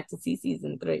for Matt to see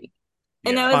season 3.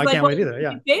 And I was like, can't wait either.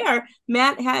 Yeah. Fair.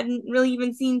 Matt hadn't really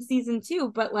even seen season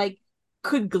 2, but like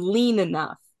could glean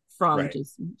enough from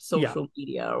just social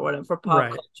media or whatever for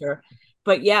pop culture.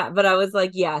 But I was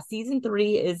like, season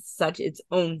 3 is such its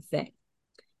own thing.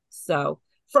 So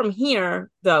from here,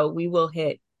 though, we will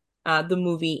hit the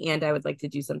movie, and I would like to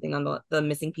do something on the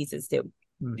missing pieces too.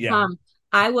 Yeah.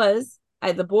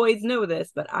 The boys know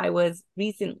this, but I was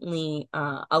recently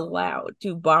allowed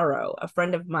to borrow. A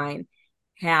friend of mine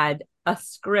had a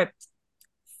script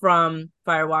from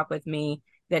Fire Walk with Me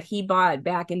that he bought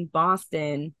back in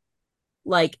Boston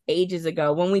like ages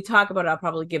ago. When we talk about it, I'll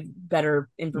probably give better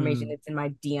information. It's in my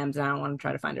DMs and I don't want to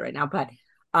try to find it right now, but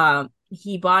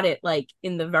he bought it like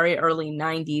in the very early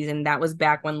 90s, and that was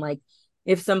back when like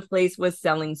if some place was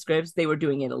selling scripts, they were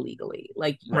doing it illegally.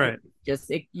 Like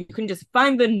you can just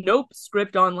find the Nope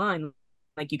script online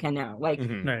like you can now. Like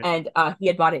and he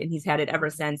had bought it and he's had it ever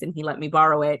since, and he let me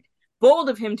borrow it. Bold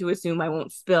of him to assume I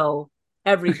won't spill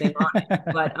everything on it,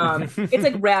 but it's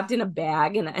like wrapped in a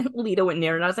bag, and Lita went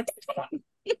near it and I was like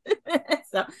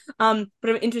so but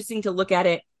it's interesting to look at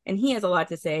it, and he has a lot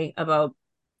to say about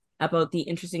the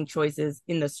interesting choices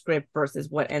in the script versus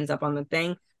what ends up on the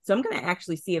thing. So I'm gonna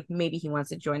actually see if maybe he wants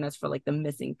to join us for like the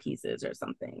missing pieces or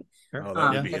something.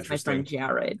 That's my friend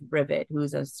Jared Rivet,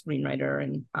 who's a screenwriter,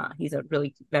 and he's a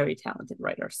really very talented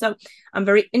writer. So I'm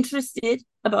very interested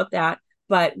about that.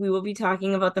 But we will be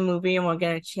talking about the movie, and we're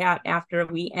going to chat after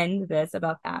we end this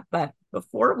about that. But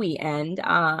before we end,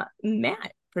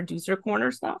 Matt, producer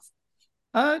corner stuff.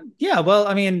 Well,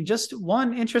 I mean, just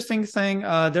one interesting thing.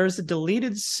 There's a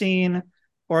deleted scene,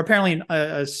 or apparently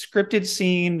a scripted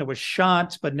scene that was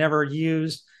shot but never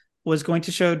used, was going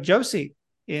to show Josie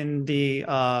in the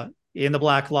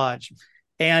Black Lodge.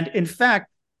 And in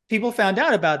fact, people found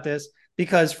out about this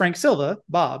because Frank Silva,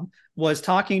 Bob, was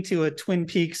talking to a Twin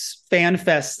Peaks fan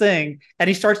fest thing, and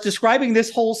he starts describing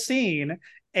this whole scene.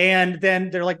 And then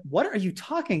they're like, "What are you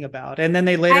talking about?" And then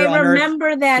they later I unearth,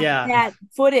 remember that yeah, that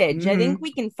footage. I Mhm. think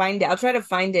we can find it. I'll try to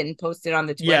find it and post it on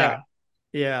the Twitter.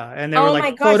 Yeah. And there were Oh my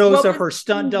like gosh, photos what of was her the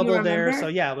stunt scene? Do you double there. remember? So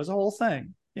yeah, it was a whole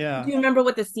thing. Yeah. Do you remember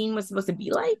what the scene was supposed to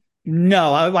be like?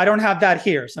 No, I don't have that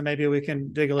here, so maybe we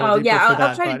can dig a little Oh deeper yeah, for I'll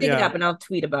that. try to But dig it yeah, up and I'll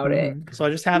tweet about it. So I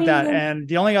just have that. Amazing. And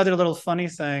the only other little funny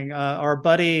thing, our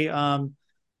buddy,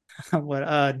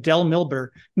 what, Del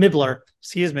Mibler,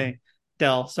 excuse me,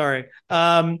 Del, sorry.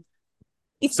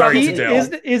 He's Sorry, He it's Del.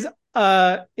 is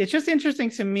it's just interesting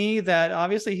to me that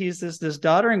obviously he's this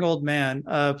doddering old man,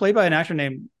 played by an actor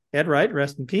named Ed Wright,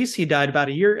 rest in peace. He died about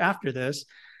a year after this,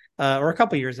 or a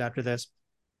couple years after this.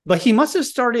 But he must have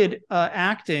started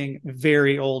acting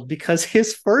very old, because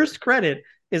his first credit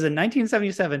is in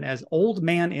 1977 as Old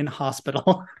Man in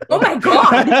Hospital. Oh my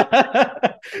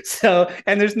God. So,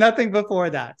 and there's nothing before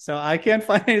that. So I can't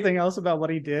find anything else about what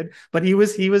he did, but he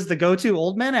was the go-to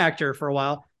old man actor for a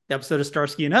while. The episode of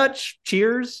Starsky and Hutch,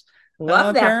 Cheers.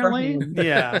 Love that for Apparently. him.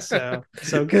 Yeah, so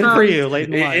good for you, late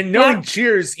in life. And knowing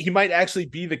Cheers, he might actually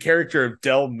be the character of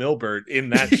Del Milbert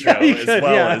in that show as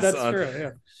well. Yeah, as that's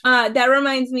true. Yeah. That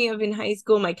reminds me of in high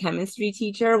school, my chemistry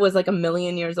teacher was like a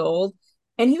million years old,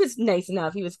 and he was nice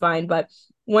enough. He was fine. But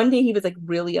one day he was like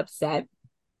really upset.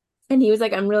 And he was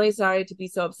like, "I'm really sorry to be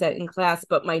so upset in class,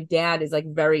 but my dad is like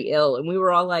very ill." And we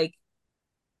were all like,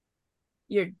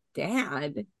 "Your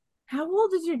dad? How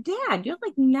old is your dad? You're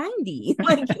like 90."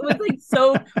 Like it was like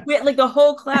so weird. Like the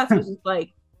whole class was just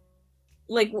like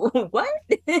what?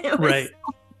 Right.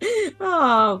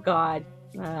 Oh God.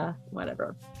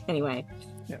 Whatever. Anyway.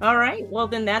 Yeah. All right. Well,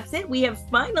 then that's it. We have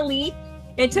finally,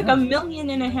 it took 1.5 million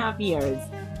years,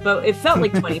 but it felt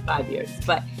like 25 years.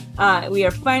 But we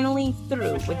are finally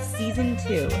through with season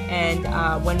 2. And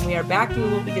when we are back, we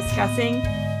will be discussing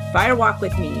Fire Walk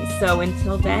with Me. So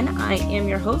until then, I am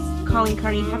your host, Colleen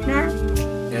Carney Hefner.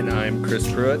 And I'm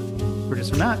Chris Pruitt.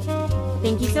 Producer Matt.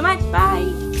 Thank you so much. Bye.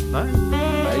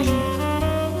 Bye.